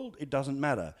world, it doesn't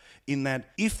matter. In that,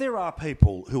 if there are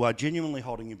people who are genuinely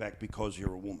holding you back because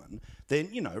you're a woman, then,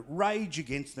 rage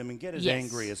against them and get as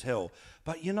angry as hell.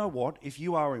 But you know what? If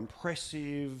you are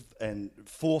impressive and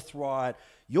forthright,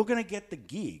 you're going to get the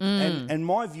gig. And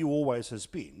my view always has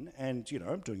been, and,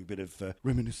 I'm doing a bit of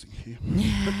reminiscing here,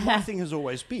 but my thing has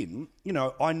always been,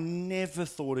 I never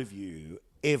thought of you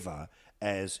ever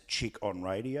as chick on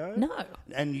radio. No.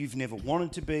 And you've never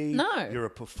wanted to be. No. You're a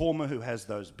performer who has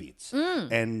those bits.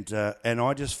 And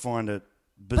I just find it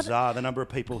bizarre, the number of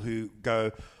people who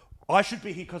go, I should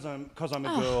be here because I'm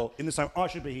a girl. In the same, I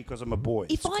should be here because I'm a boy.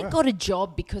 If I got a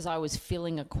job because I was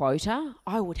filling a quota,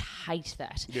 I would hate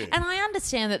that. Yeah. And I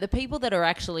understand that the people that are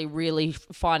actually really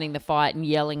fighting the fight and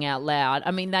yelling out loud,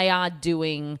 I mean, they are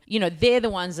doing, they're the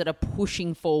ones that are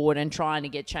pushing forward and trying to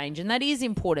get change. And that is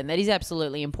important. That is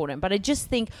absolutely important. But I just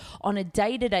think on a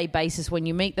day-to-day basis, when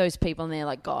you meet those people and they're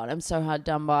like, God, I'm so hard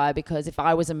done by because if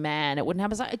I was a man, it wouldn't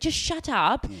happen. It's like, just shut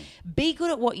up. Be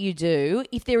good at what you do.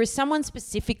 If there is someone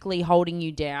specifically holding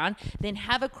you down, then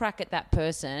have a crack at that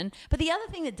person. But the other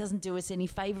thing that doesn't do us any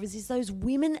favours is those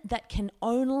women that can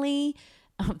only,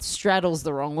 straddle's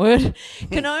the wrong word,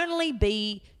 can only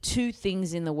be two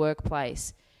things in the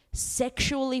workplace: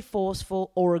 sexually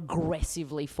forceful or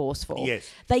aggressively forceful. Yes.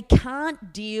 They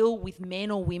can't deal with men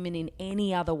or women in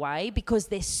any other way because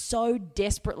they're so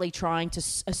desperately trying to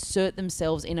assert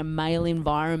themselves in a male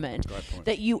environment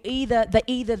that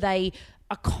they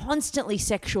are constantly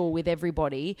sexual with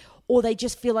everybody, or they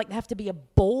just feel like they have to be a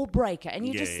ball breaker. And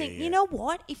you just think, you know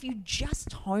what? If you just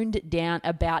toned it down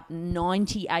about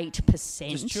 98%.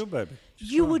 Just chill, baby.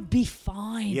 you would be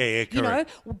fine. Yeah, You know,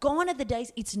 correct. gone are the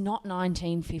days, it's not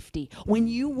 1950. When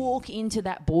you walk into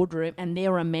that boardroom and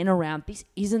there are men around, this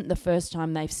isn't the first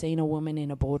time they've seen a woman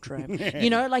in a boardroom. You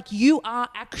know, like you are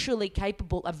actually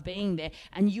capable of being there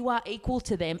and you are equal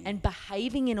to them, and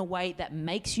behaving in a way that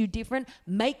makes you different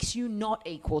makes you not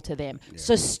equal to them.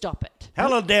 So stop it.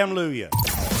 Hallelujah.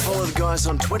 Follow the guys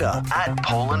on Twitter at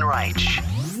Paul and Rach.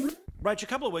 Rach, a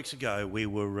couple of weeks ago, we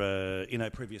were in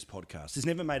a previous podcast. This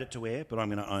never made it to air, but I'm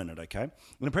going to own it, okay?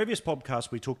 In a previous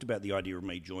podcast, we talked about the idea of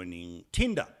me joining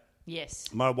Tinder. Yes.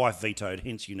 My wife vetoed,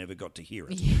 hence you never got to hear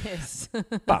it. Yes.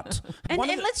 But... And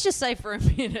let's just say for a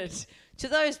minute, to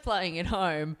those playing at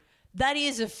home, that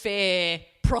is a fair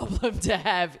problem to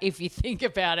have if you think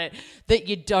about it, that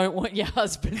you don't want your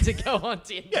husband to go on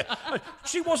Tinder. Yeah,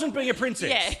 she wasn't being a princess.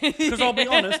 Yeah. Because I'll be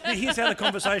honest, here's how the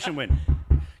conversation went.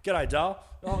 G'day, doll.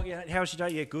 Oh, yeah, how was your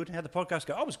day? Yeah, good. How'd the podcast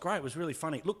go? Oh, it was great. It was really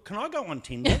funny. Look, can I go on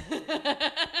Tinder?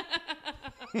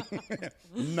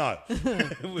 No.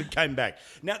 We came back.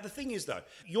 Now, the thing is, though,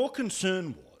 your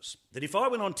concern was that if I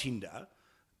went on Tinder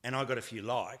and I got a few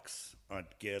likes, I'd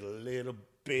get a little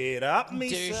bit up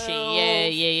myself.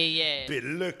 Douchey. Yeah. Bit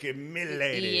look at me,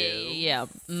 lady. Yeah.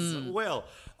 Well,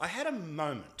 I had a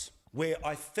moment where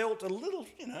I felt a little,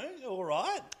 all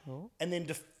right, and then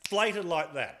deflated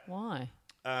like that. Why?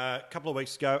 A couple of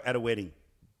weeks ago at a wedding.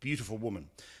 Beautiful woman.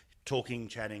 Talking,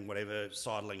 chatting, whatever,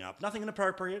 sidling up. Nothing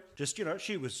inappropriate. Just,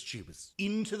 she was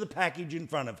into the package in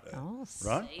front of her. Oh,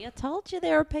 right? see, I told you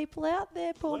there are people out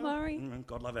there, Paul Murray.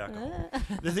 God love alcohol.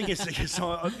 The thing is,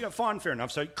 so, fine, fair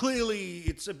enough. So clearly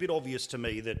it's a bit obvious to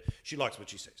me that she likes what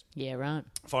she says. Yeah, right.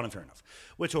 Fine and fair enough.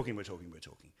 We're talking.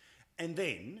 And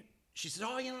then she said,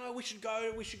 we should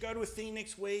go to a thing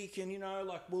next week and,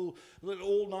 we'll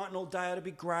all night and all day, it'd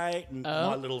be great. And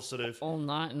my little sort of all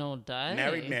night and all day.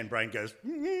 married man brain goes,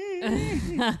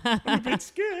 I'm a bit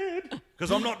scared.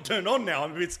 Because I'm not turned on now.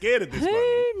 I'm a bit scared at this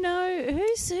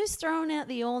moment. Who's throwing out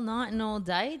the all night and all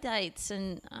day dates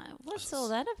and what's all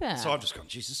that about? So I've just gone,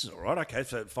 Jesus, this is all right. Okay,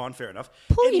 so fine, fair enough.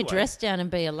 Pull your dress down and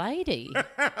be a lady.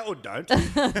 Or don't.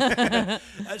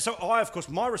 So of course,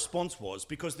 my response was,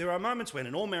 because there are moments when,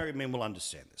 and all married men will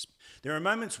understand this, there are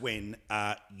moments when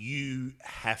you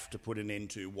have to put an end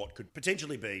to what could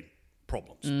potentially be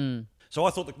problems. So I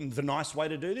thought the nice way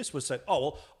to do this was say,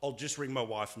 I'll just ring my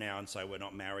wife now and say we're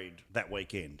not married that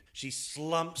weekend. She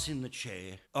slumps in the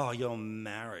chair. Oh, you're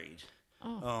married.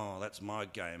 Oh, that's my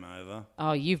game over.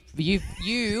 Oh, you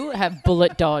have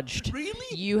bullet dodged.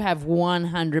 Really? You have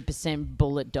 100%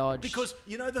 bullet dodged. Because,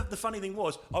 the funny thing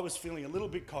was, I was feeling a little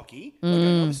bit cocky. Like,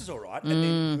 oh, this is all right.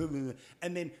 And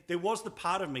then there was the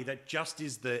part of me that just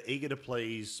is the eager to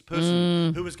please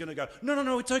person who was going to go,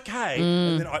 no, it's okay.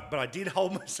 And then but I did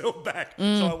hold myself back.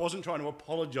 So I wasn't trying to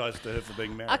apologise to her for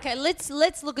being married. Okay, let's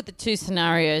look at the two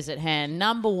scenarios at hand.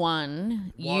 Number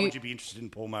one, Why would you be interested in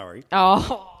Paul Murray?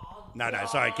 Oh. No,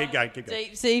 sorry, keep going.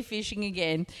 Deep sea fishing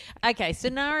again. Okay,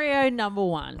 scenario number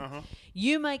one.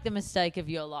 You make the mistake of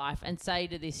your life and say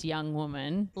to this young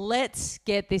woman, let's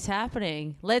get this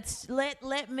happening. Let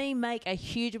me make a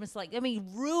huge mistake. Let me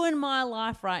ruin my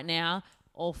life right now,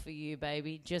 all for you,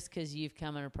 baby, just because you've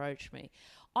come and approached me.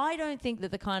 I don't think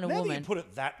that the kind of now woman... that you put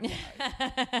it that way,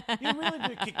 you really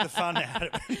do kick the fun out of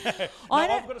it.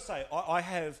 I've got to say, I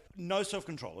have no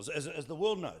self-control. As the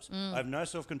world knows, I have no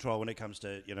self-control when it comes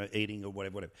to eating or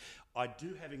whatever. I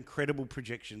do have incredible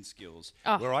projection skills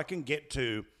where I can get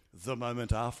to the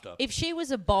moment after. If she was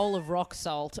a bowl of rock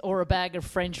salt or a bag of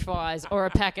French fries or a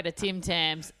packet of Tim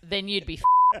Tams, then you'd be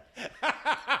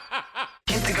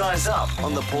Hit the guys up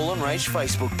on the Paul and Rach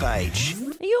Facebook page.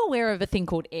 Are you aware of a thing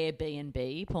called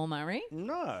Airbnb, Paul Murray?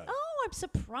 No. Oh, I'm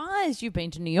surprised you've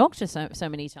been to New York so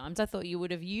many times. I thought you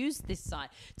would have used this site.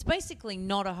 It's basically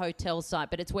not a hotel site,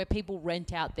 but it's where people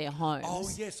rent out their homes. Oh,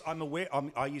 yes, I'm aware.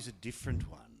 I use a different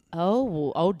one.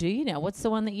 Oh, do you now? What's the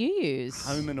one that you use?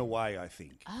 Home and Away, I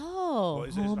think. Oh,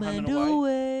 Home and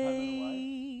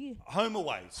Away. Home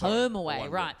Away. Sorry. Home Away,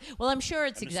 right. Well, I'm sure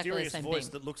it's a exactly the mysterious same voice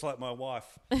thing. that looks like my wife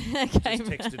Okay. just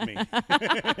texted me.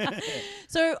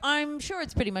 So I'm sure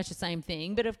it's pretty much the same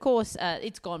thing, but of course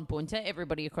it's gone bunter.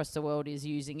 Everybody across the world is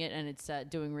using it and it's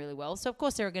doing really well. So of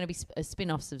course there are going to be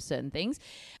spin-offs of certain things.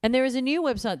 And there is a new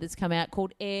website that's come out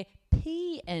called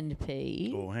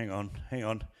Ep5. Oh, hang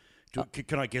on.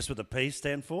 Can I guess what the P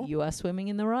stand for? You are swimming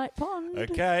in the right pond.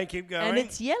 Okay, keep going. And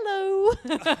it's yellow.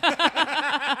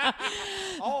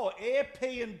 Oh, Air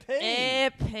P and P.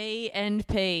 Air P and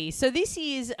P. So this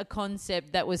is a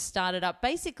concept that was started up.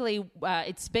 Basically,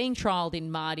 it's being trialled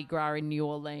in Mardi Gras in New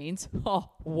Orleans. Oh,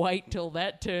 wait till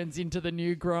that turns into the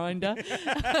new grinder.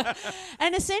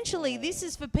 And essentially, this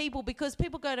is for people because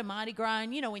people go to Mardi Gras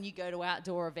and, you know, when you go to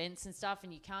outdoor events and stuff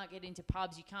and you can't get into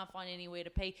pubs, you can't find anywhere to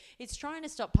pee, it's trying to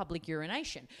stop public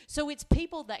urination. So it's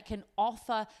people that can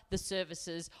offer the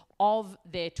services of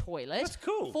their toilet That's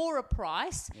cool. for a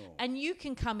price, and you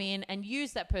can come in and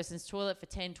use that person's toilet for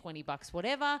 10, 20 bucks,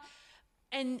 whatever,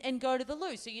 and go to the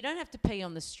loo. So you don't have to pee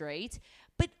on the street.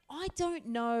 But I don't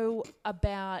know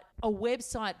about a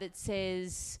website that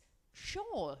says,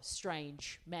 sure,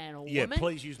 strange man or Yeah, woman.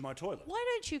 please use my toilet. Why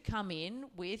don't you come in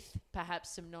with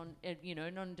perhaps some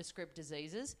nondescript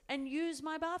diseases and use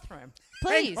my bathroom,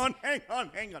 please? Hang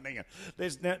on.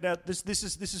 There's now this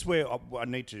is where I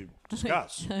need to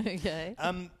discuss. Okay.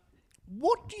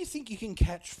 What do you think you can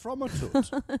catch from a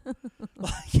toot?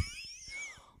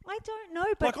 I don't know,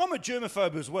 but I'm a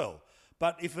germaphobe as well.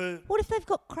 But if what if they've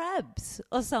got crabs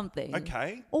or something?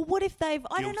 Okay. Or what if I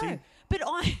don't Guilty. know. But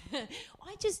I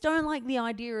just don't like the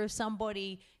idea of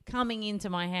somebody coming into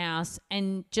my house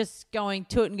and just going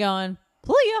to it and going,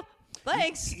 "Clear,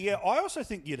 thanks." Yeah, I also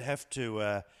think you'd have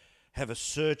to have a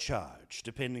surcharge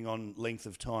depending on length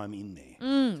of time in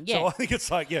there. Yeah. So I think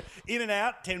it's like, in and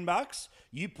out, $10.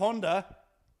 You ponder,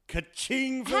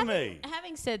 ka-ching for me.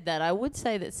 Having said that, I would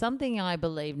say that something I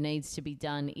believe needs to be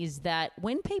done is that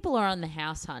when people are on the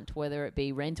house hunt, whether it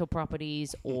be rental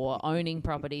properties or owning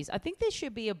properties, I think there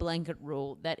should be a blanket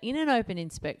rule that in an open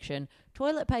inspection,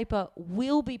 toilet paper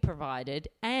will be provided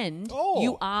and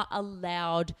you are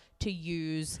allowed to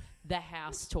use the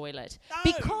house toilet.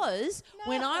 Because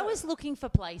when I was looking for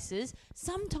places,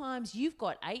 sometimes you've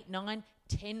got 8, 9,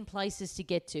 10 places to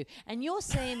get to, and you're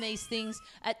seeing these things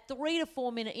at 3 to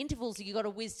 4 minute intervals. You got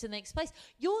to whiz to the next place.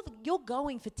 You're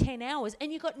going for 10 hours,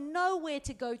 and you've got nowhere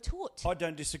to go to it. I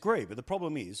don't disagree, but the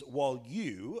problem is, while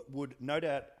you would no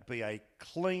doubt be a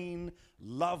clean,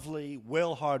 lovely,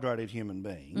 well-hydrated human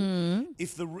being,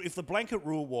 if the blanket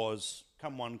rule was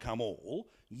come one, come all,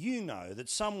 you know that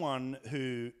someone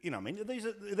who,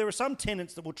 there are some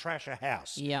tenants that will trash a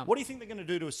house. Yeah. What do you think they're going to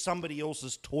do to somebody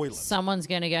else's toilet? Someone's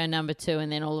going to go number 2,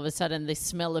 and then all of a sudden the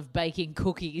smell of baking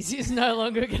cookies is no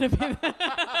longer going to be there.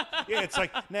 Yeah, it's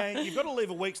like, now you've got to leave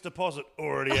a week's deposit.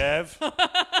 Already have. Want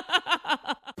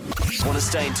to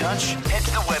stay in touch? Head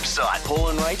to the website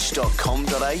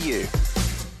paulandrach.com.au.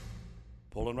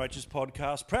 Paul and Rach's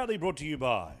podcast, proudly brought to you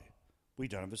by... We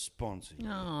don't have a sponsor yet.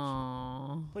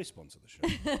 Aww. Please sponsor the show.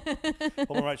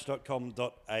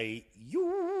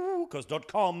 paulandrach.com.au, because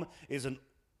 .com is an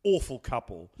awful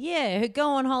couple. Yeah, who go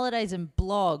on holidays and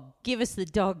blog. Give us the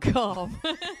 .com.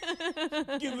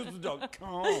 Give us the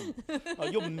 .com. Oh,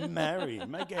 you're married.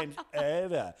 My game's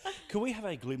over. Can we have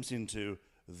a glimpse into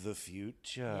the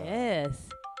future? Yes.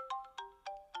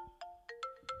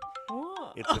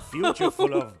 What? It's a future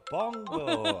full of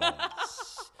bongos.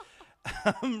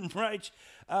 Rach,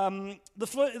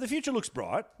 the future looks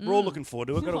bright. We're all looking forward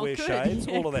to it. We've got to wear good. shades,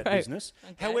 Yeah, all of that great. business.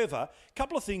 Okay. However, a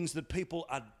couple of things that people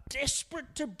are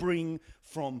desperate to bring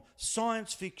from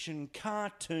science fiction,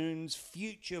 cartoons,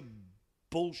 future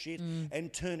bullshit,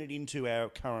 and turn it into our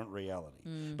current reality.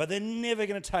 But they're never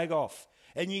going to take off.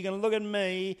 And you're going to look at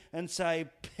me and say,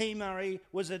 P. Murray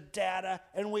was a doubter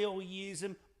and we all use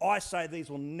them. I say these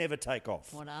will never take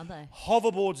off. What are they?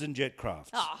 Hoverboards and jet crafts.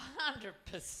 Oh,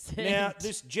 100%. Now,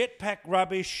 this jetpack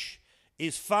rubbish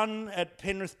is fun at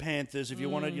Penrith Panthers if you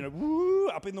want to, woo,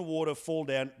 up in the water, fall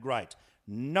down, great.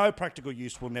 No practical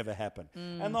use will never happen.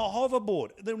 And the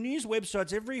hoverboard, the news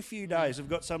websites every few days have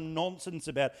got some nonsense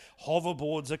about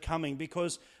hoverboards are coming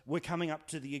because we're coming up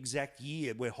to the exact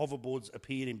year where hoverboards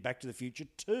appeared in Back to the Future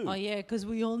 2. Oh, yeah, because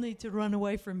we all need to run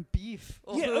away from Biff.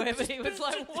 Or Yeah, whoever. He was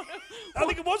like, I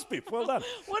think it was Biff. Well done.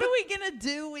 what are we going to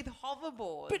do with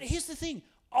hoverboards? But here's the thing.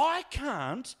 I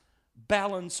can't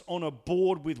balance on a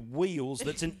board with wheels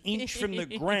that's an inch from the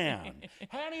ground.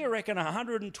 How do you reckon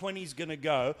 120 is going to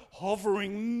go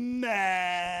hovering,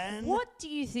 man? What do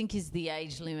you think is the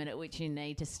age limit at which you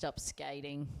need to stop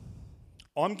skating?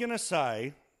 I'm going to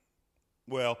say,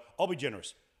 well, I'll be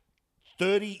generous.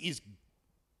 30 is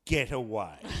get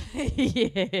away.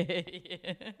 Yeah.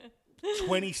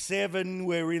 27,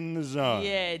 we're in the zone.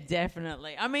 Yeah,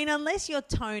 definitely. I mean, unless you're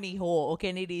Tony Hawk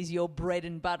and it is your bread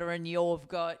and butter and you've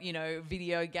got,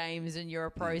 video games and you're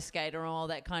a pro skater and all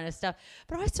that kind of stuff.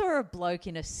 But I saw a bloke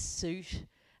in a suit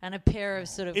and a pair of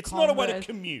sort of It's not a way to Converse.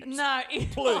 commute. No.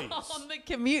 Please. On the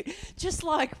commute. Just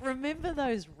like, remember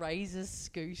those Razor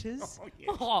scooters? Oh,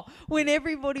 yes. When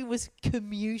everybody was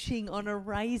commuting on a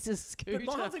Razor scooter.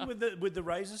 But my whole thing with the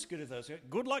Razor scooter, though, is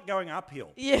good luck going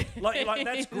uphill. Yeah. Like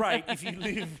that's great if you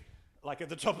live like at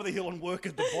the top of the hill and work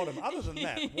at the bottom. Other than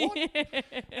that, what?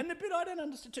 And the bit I don't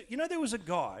understand too, there was a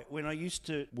guy when I used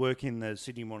to work in the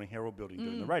Sydney Morning Herald building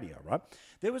doing the radio, right?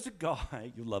 There was a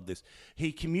guy, you'll love this,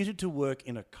 he commuted to work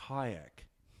in a kayak.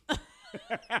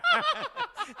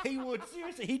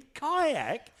 He'd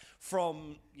kayak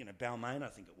from, Balmain, I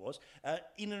think it was,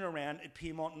 in and around at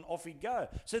Piermont, and off he'd go.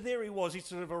 So there he was, he'd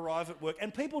sort of arrive at work.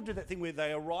 And people do that thing where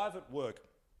they arrive at work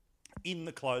in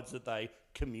the clothes that they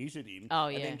commuted in,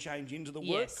 and then change into the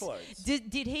work clothes.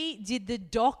 Did the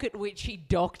dock at which he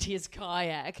docked his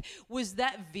kayak, was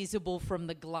that visible from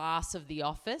the glass of the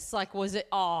office? Like, was it?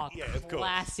 Oh, yeah,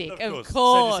 classic, of course.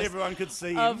 So just everyone could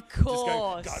see him. Of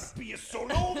course. Just go, gotta be a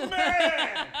solo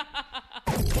man.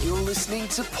 You're listening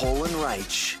to Paul and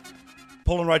Rach.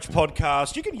 Paul and Rach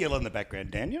podcast. You can yell in the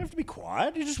background, Dan. You don't have to be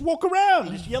quiet. You just walk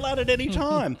around. Just yell out at any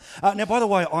time. Now, by the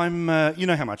way, I'm. You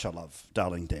know how much I love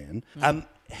darling Dan.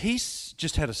 He's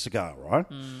just had a cigar, right?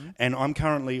 And I'm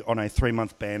currently on a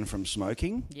 3-month ban from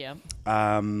smoking. Yeah.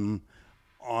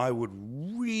 I would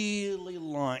really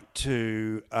like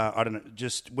to, I don't know,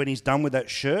 just when he's done with that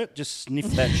shirt, just sniff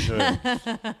that shirt.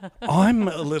 I'm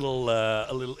a little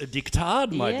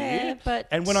addictard, my dear. But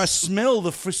and when I smell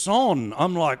the frisson,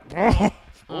 I'm like,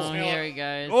 here he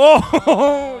goes.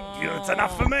 It's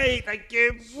enough for me. Thank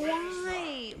you.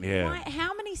 Why? Yeah. Why?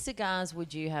 How many cigars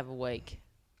would you have a week?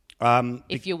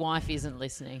 If your wife isn't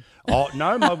listening. Oh,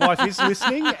 no, my wife is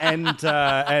listening, and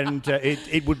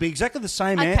it would be exactly the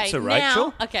same answer,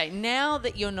 Rachel. Now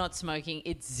that you're not smoking,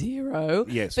 it's 0.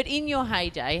 Yes. But in your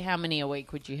heyday, how many a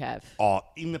week would you have? Oh,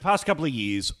 in the past couple of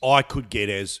years, I could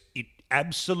get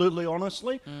absolutely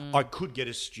honestly, I could get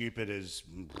as stupid as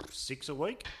 6 a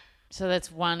week. So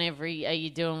that's one every, are you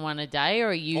doing one a day, or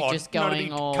are you just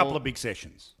going all... a couple of big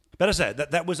sessions. But as I say,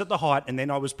 that was at the height, and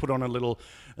then I was put on a little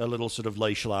sort of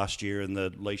leash last year, and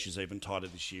the leash is even tighter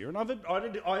this year, and I've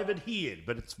adhered,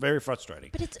 but it's very frustrating.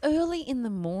 But it's early in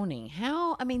the morning.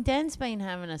 Dan's been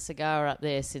having a cigar up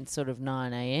there since sort of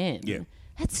 9 a.m. Yeah.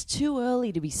 That's too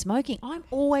early to be smoking. I'm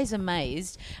always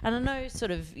amazed, and I know sort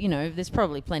of, there's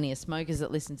probably plenty of smokers that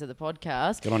listen to the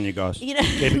podcast. Get on, you guys. Keep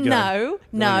it going.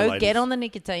 No, get on the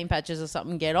nicotine patches or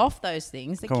something. Get off those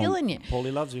things. They're killing you.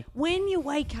 Paulie loves you. When you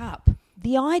wake up,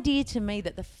 the idea to me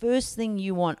that the first thing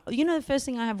you want, the first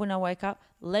thing I have when I wake up,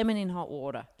 lemon in hot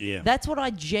water. Yeah. That's what I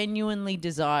genuinely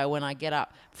desire when I get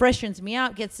up. Freshens me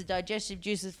up, gets the digestive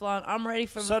juices flowing. I'm ready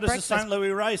for breakfast. So does the St. Louis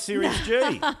Ray Series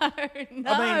G. No.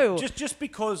 I mean, just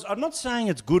because, I'm not saying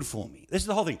it's good for me. This is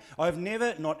the whole thing. I've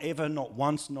never, not ever, not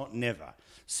once, not never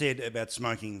said about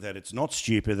smoking that it's not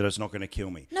stupid, that it's not going to kill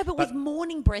me. No, but with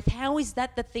morning breath, how is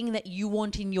that the thing that you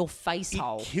want in your face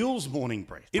hole? It kills morning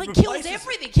breath. It kills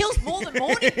everything. It kills more than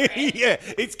morning breath. Yeah,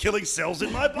 it's killing cells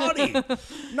in my body.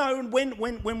 No,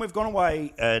 when we've gone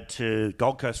away to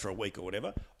Gold Coast for a week or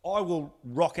whatever, I will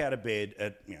rock out of bed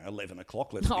at 11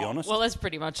 o'clock, let's be honest. Well, that's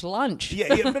pretty much lunch.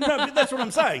 Yeah, but that's what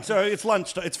I'm saying. So it's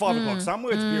lunch, it's 5 o'clock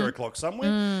somewhere, it's beer o'clock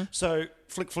somewhere. So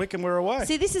flick and we're away.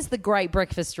 See, this is the great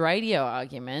breakfast radio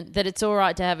argument, that it's all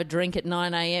right to have a drink at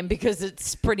 9 a.m. because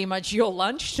it's pretty much your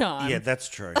lunchtime. Yeah, that's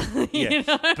true. Yeah.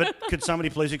 But could somebody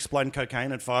please explain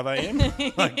cocaine at 5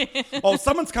 a.m?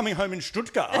 Someone's coming home in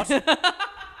Stuttgart.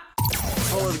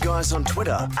 Follow the guys on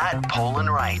Twitter at Paul and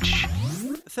Rach.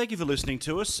 Thank you for listening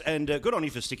to us, and good on you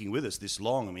for sticking with us this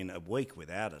long. I mean, a week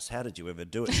without us. How did you ever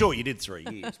do it? Sure, you did 3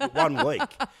 years, but 1 week.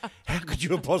 How could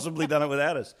you have possibly done it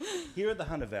without us? Here at the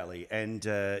Hunter Valley, and,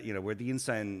 we're the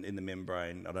Insane in the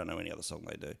Membrane. I don't know any other song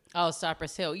they do. Oh,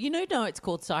 Cypress Hill. No, it's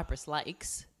called Cypress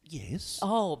Lakes. Yes.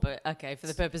 Oh, but okay, for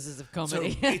the purposes of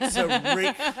comedy. So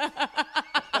it's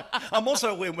I'm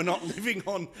also aware we're not living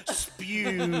on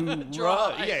spew.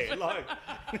 Right. Yeah, like.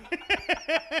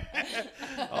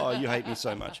 Oh, you hate me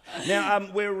so much. Now,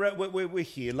 we're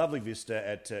here, lovely vista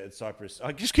at Cypress.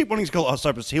 I just keep wanting to call it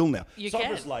Cypress Hill now.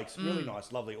 Cypress Lakes, really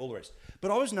nice, lovely, all the rest.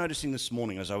 But I was noticing this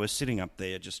morning as I was sitting up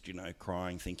there, just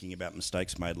crying, thinking about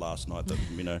mistakes made last night.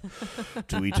 That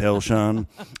do we tell Sean?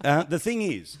 The thing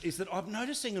is that I'm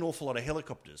noticing an awful lot of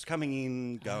helicopters coming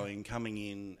in, going, coming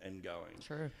in, and going.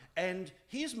 True. And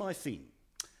here's my thing.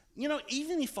 You know,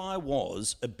 even if I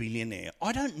was a billionaire,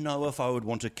 I don't know if I would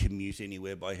want to commute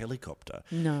anywhere by helicopter.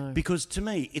 No. Because to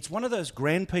me, it's one of those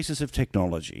grand pieces of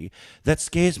technology that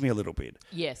scares me a little bit.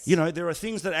 Yes. You know, there are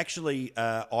things that actually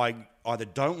I either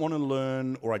don't want to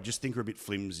learn or I just think are a bit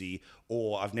flimsy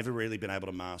or I've never really been able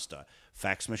to master.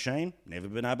 Fax machine, never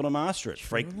been able to master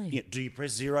it. Do you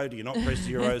press zero? Do you not press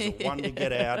zero? Is it one to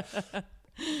get out?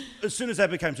 As soon as that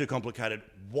became too complicated,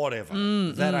 whatever,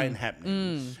 that ain't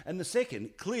happening. And the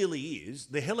second clearly is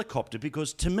the helicopter,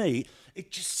 because to me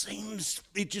it just seems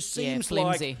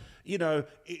like flimsy. you know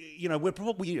we're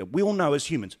probably we all know as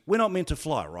humans we're not meant to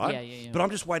fly, right? Yeah. But I'm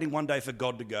just waiting one day for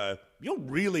God to go, you're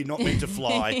really not meant to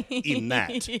fly in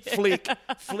that. Flick,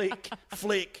 flick,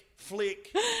 flick.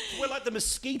 Flick. We're like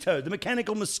the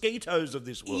mechanical mosquitoes of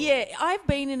this world. Yeah, I've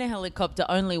been in a helicopter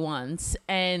only once,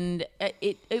 and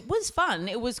it was fun.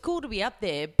 It was cool to be up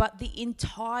there, but the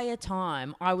entire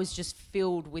time I was just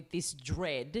filled with this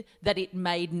dread that it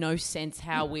made no sense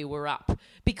how we were up,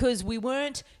 because we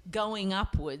weren't going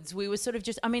upwards. We were sort of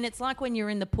just, I mean, it's like when you're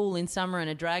in the pool in summer and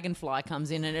a dragonfly comes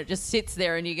in and it just sits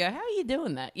there and you go, how are you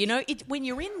doing that? You know, when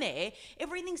you're in there,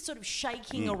 everything's sort of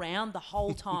shaking around the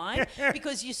whole time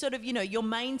because you sort of, you know, you're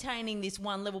maintaining this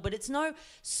one level, but it's no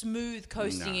smooth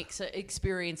coasting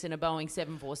experience in a Boeing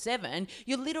 747.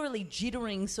 You're literally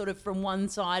jittering sort of from one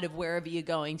side of wherever you're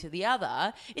going to the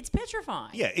other. It's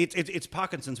petrifying. Yeah, it's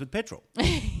Parkinson's with petrol.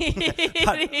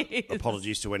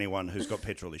 Apologies to anyone who's got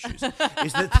petrol issues.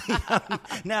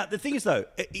 Now, the thing is, though,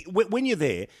 when you're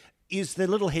there, is the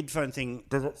little headphone thing,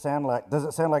 does it sound like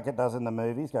it does in the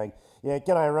movies, going, yeah,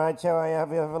 g'day, Rach, how are you?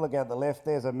 Have a look out the left,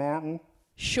 there's a mountain.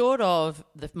 Short of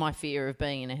my fear of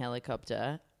being in a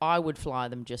helicopter, I would fly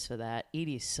them just for that. It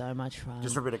is so much fun.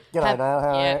 Just for a bit of, g'day, Dale, how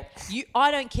are you?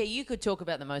 I don't care. You could talk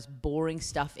about the most boring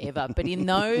stuff ever, but in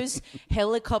those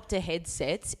helicopter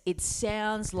headsets, it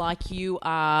sounds like you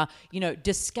are, you know,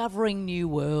 discovering new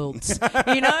worlds.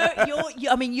 You know,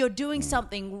 you're doing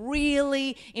something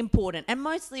really important. And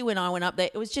mostly when I went up there,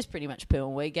 it was just pretty much poo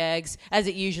and wee gags, as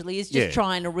it usually is, just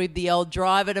trying to rib the old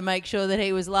driver to make sure that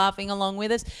he was laughing along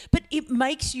with us. But it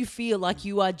makes you feel like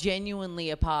you are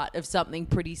genuinely a part of something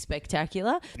pretty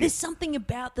spectacular. There's something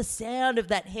about the sound of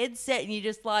that headset and you're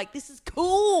just like, this is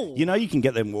cool. You know, you can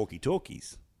get them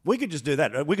walkie-talkies. We could just do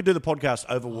that. We could do the podcast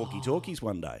over walkie-talkies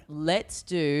one day. Let's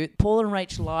do Paul and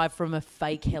Rach live from a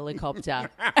fake helicopter.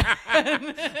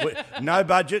 No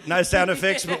budget, no sound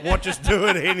effects, but what, just do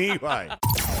it anyway.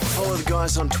 Follow the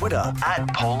guys on Twitter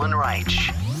at Paul and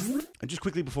Rach. And just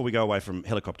quickly before we go away from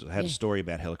helicopters, I had a story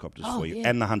about helicopters for you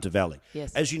and the Hunter Valley.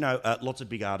 Yes. As you know, lots of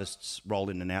big artists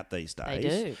roll in and out these days.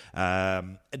 They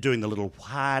do. Doing the little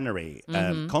winery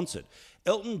concert.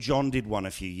 Elton John did one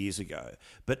a few years ago.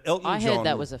 But I heard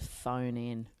that was a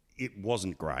phone-in. It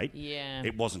wasn't great. Yeah.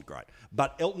 It wasn't great.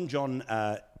 But Elton John...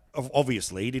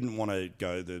 obviously, he didn't want to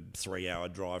go the 3-hour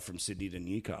drive from Sydney to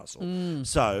Newcastle.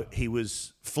 So he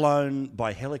was flown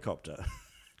by helicopter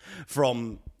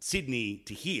from Sydney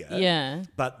to here. Yeah.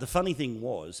 But the funny thing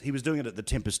was, he was doing it at the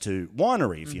Tempest 2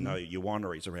 winery, if you know your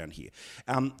wineries around here.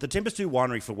 The Tempest 2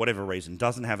 winery, for whatever reason,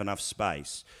 doesn't have enough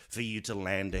space for you to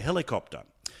land a helicopter.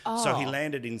 So he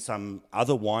landed in some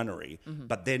other winery,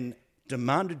 but then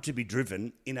demanded to be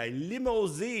driven in a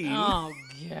limousine. Oh,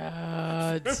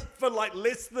 God. For like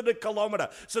less than a kilometre.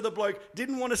 So the bloke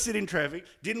didn't want to sit in traffic,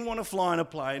 didn't want to fly in a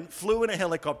plane, flew in a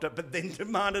helicopter, but then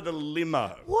demanded a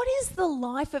limo. What is the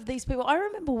life of these people? I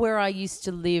remember where I used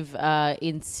to live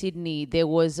in Sydney. There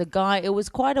was a guy, it was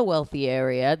quite a wealthy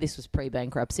area. This was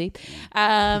pre-bankruptcy.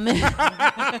 You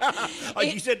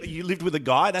said you lived with a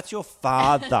guy? That's your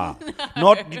father.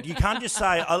 Not, you can't just say,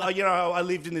 I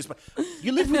lived in this.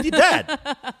 You lived with your dad.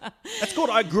 That's called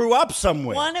I grew up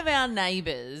somewhere. One of our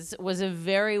neighbours was a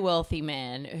very wealthy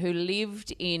man who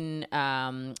lived in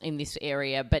this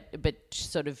area, but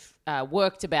sort of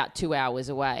worked about 2 hours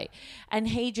away, and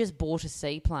he just bought a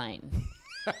seaplane.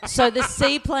 So the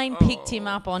seaplane picked him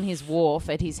up on his wharf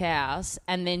at his house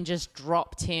and then just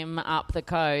dropped him up the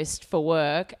coast for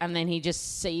work, and then he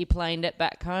just seaplaned it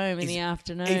back home in the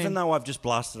afternoon. Even though I've just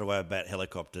blasted away about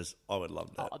helicopters, I would love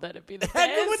that. Oh, that'd be the best. How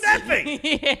good would that be?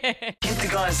 Yeah. Hit the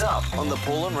guys up on the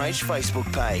Paul and Rach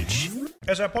Facebook page.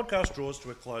 As our podcast draws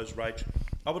to a close, Rach,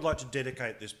 I would like to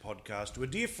dedicate this podcast to a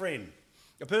dear friend,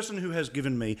 a person who has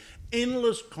given me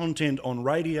endless content on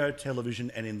radio,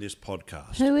 television, and in this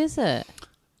podcast. Who is it?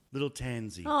 Little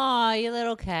Tansy. Oh, your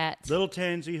little cat. Little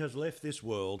Tansy has left this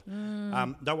world.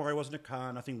 Don't worry, it wasn't a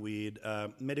car, nothing weird.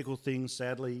 Medical things,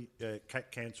 sadly,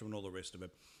 cat cancer and all the rest of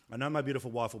it. I know my beautiful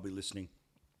wife will be listening,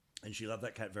 and she loved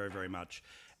that cat very, very much.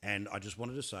 And I just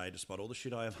wanted to say, despite all the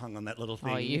shit I have hung on that little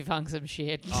thing... Oh, you've hung some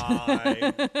shit.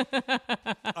 I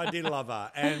did love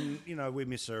her. And, we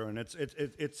miss her. And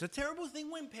it's a terrible thing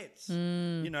when pets,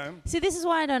 See, this is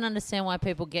why I don't understand why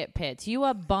people get pets. You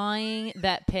are buying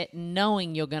that pet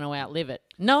knowing you're going to outlive it,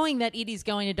 knowing that it is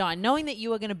going to die, knowing that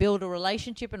you are going to build a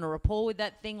relationship and a rapport with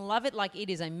that thing, love it like it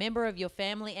is a member of your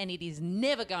family, and it is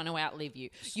never going to outlive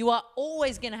you. You are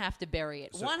always going to have to bury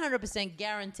it. 100%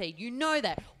 guaranteed. You know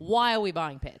that. Why are we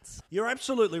buying pets? You're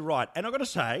absolutely right. And I've got to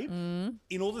say,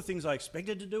 in all the things I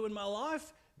expected to do in my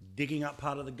life, digging up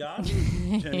part of the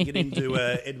garden, turning it into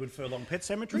Edward Furlong Pet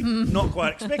Cemetery, not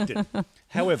quite expected.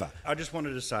 However, I just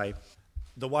wanted to say,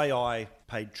 the way I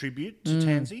paid tribute to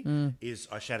Tansy is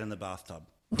I shat in the bathtub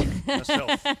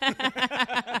myself.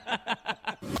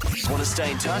 Want to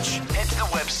stay in touch? Head to the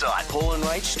website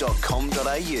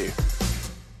paulandrach.com.au.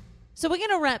 So we're going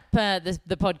to wrap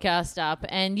the podcast up,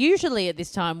 and usually at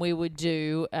this time we would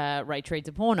do Rach Reads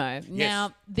a Porno. Yes.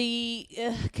 Now, the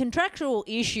contractual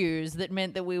issues that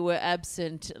meant that we were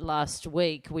absent last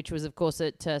week, which was, of course,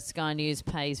 that Sky News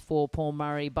pays for Paul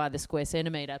Murray by the square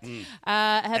centimetre.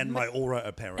 And my aura,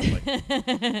 apparently.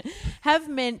 have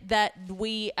meant that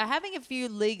we are having a few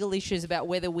legal issues about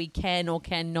whether we can or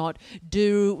cannot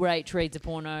do Rach Reads a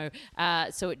Porno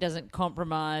so it doesn't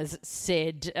compromise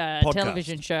said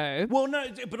television show. Well, no,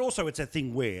 but also it's a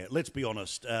thing where, let's be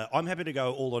honest, I'm happy to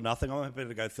go all or nothing. I'm happy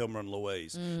to go Thelma and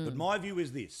Louise. But my view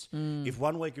is this. If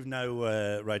 1 week of no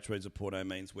Rach Reads a Porno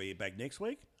means we're back next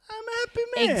week, I'm a happy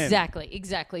man.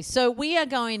 Exactly. So we are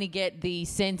going to get the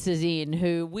censors in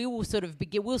who we will sort of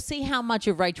begin. We'll see how much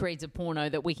of Rach Reads a Porno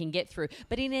that we can get through.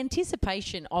 But in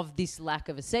anticipation of this lack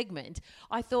of a segment,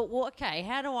 I thought, well, okay,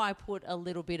 how do I put a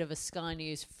little bit of a Sky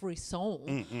News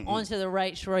frisson onto the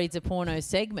Rach Reads a Porno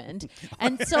segment?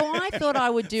 And so I thought I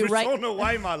would do... Frisson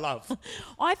away, my love.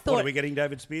 I thought... What, are we getting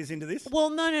David Spears into this? Well,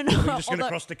 no. Are we just going to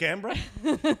cross to Canberra?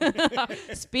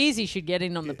 Spearsy should get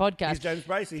in on the podcast. He's James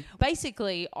Bracey.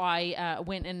 Basically, I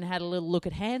went and had a little look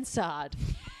at Hansard,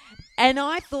 and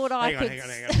I thought Hang on.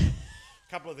 A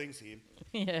couple of things here.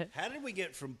 Yeah. How did we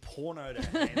get from porno to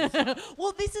Hansard?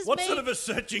 Well, this is What me. sort of a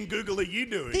search in Google are you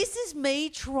doing? This is me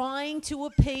trying to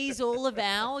appease all of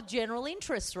our general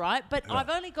interests, right? But I've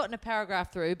only gotten a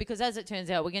paragraph through because, as it turns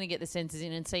out, we're going to get the censors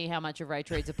in and see how much of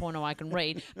Rach Reads a Porno I can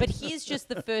read. But here's just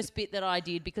the first bit that I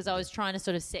did because I was trying to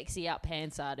sort of sexy up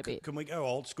Hansard a bit. Can we go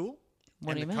old school?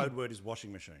 What do you mean? The code word is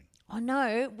washing machine. Oh,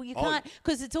 no. Well, you can't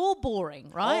because it's all boring,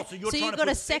 right? So you're you've got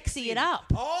to sexy it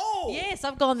up. Oh! Yes,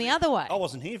 I've gone the other way. I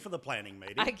wasn't here for the planning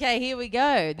meeting. Okay, here we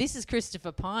go. This is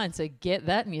Christopher Pine, so get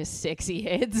that in your sexy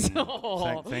heads.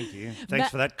 Thank you.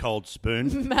 Thanks for that cold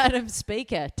spoon. Madam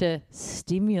Speaker, to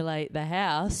stimulate the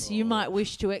House, you might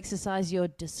wish to exercise your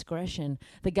discretion.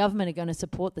 The government are going to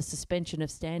support the suspension of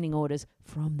standing orders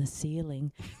from the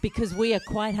ceiling because we are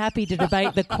quite happy to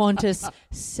debate the Qantas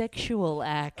Sexual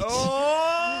Act.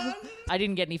 Oh! I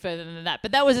didn't get any further than that,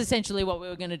 but that was essentially what we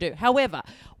were going to do. However,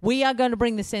 we are going to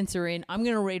bring the censor in. I'm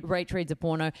going to read Rach Reads a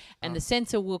Porno, and the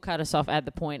censor will cut us off at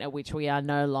the point at which we are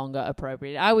no longer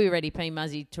appropriate. Are we ready, P.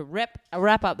 Muzzy, to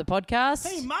wrap up the podcast?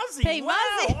 P. Muzzy? P. Wow,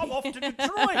 Muzzy. I'm off to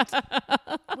Detroit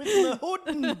with the hood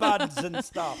and buds and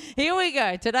stuff. Here we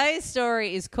go. Today's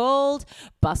story is called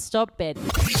Bus Stop Bed.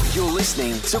 You're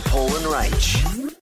listening to Paul and Rach.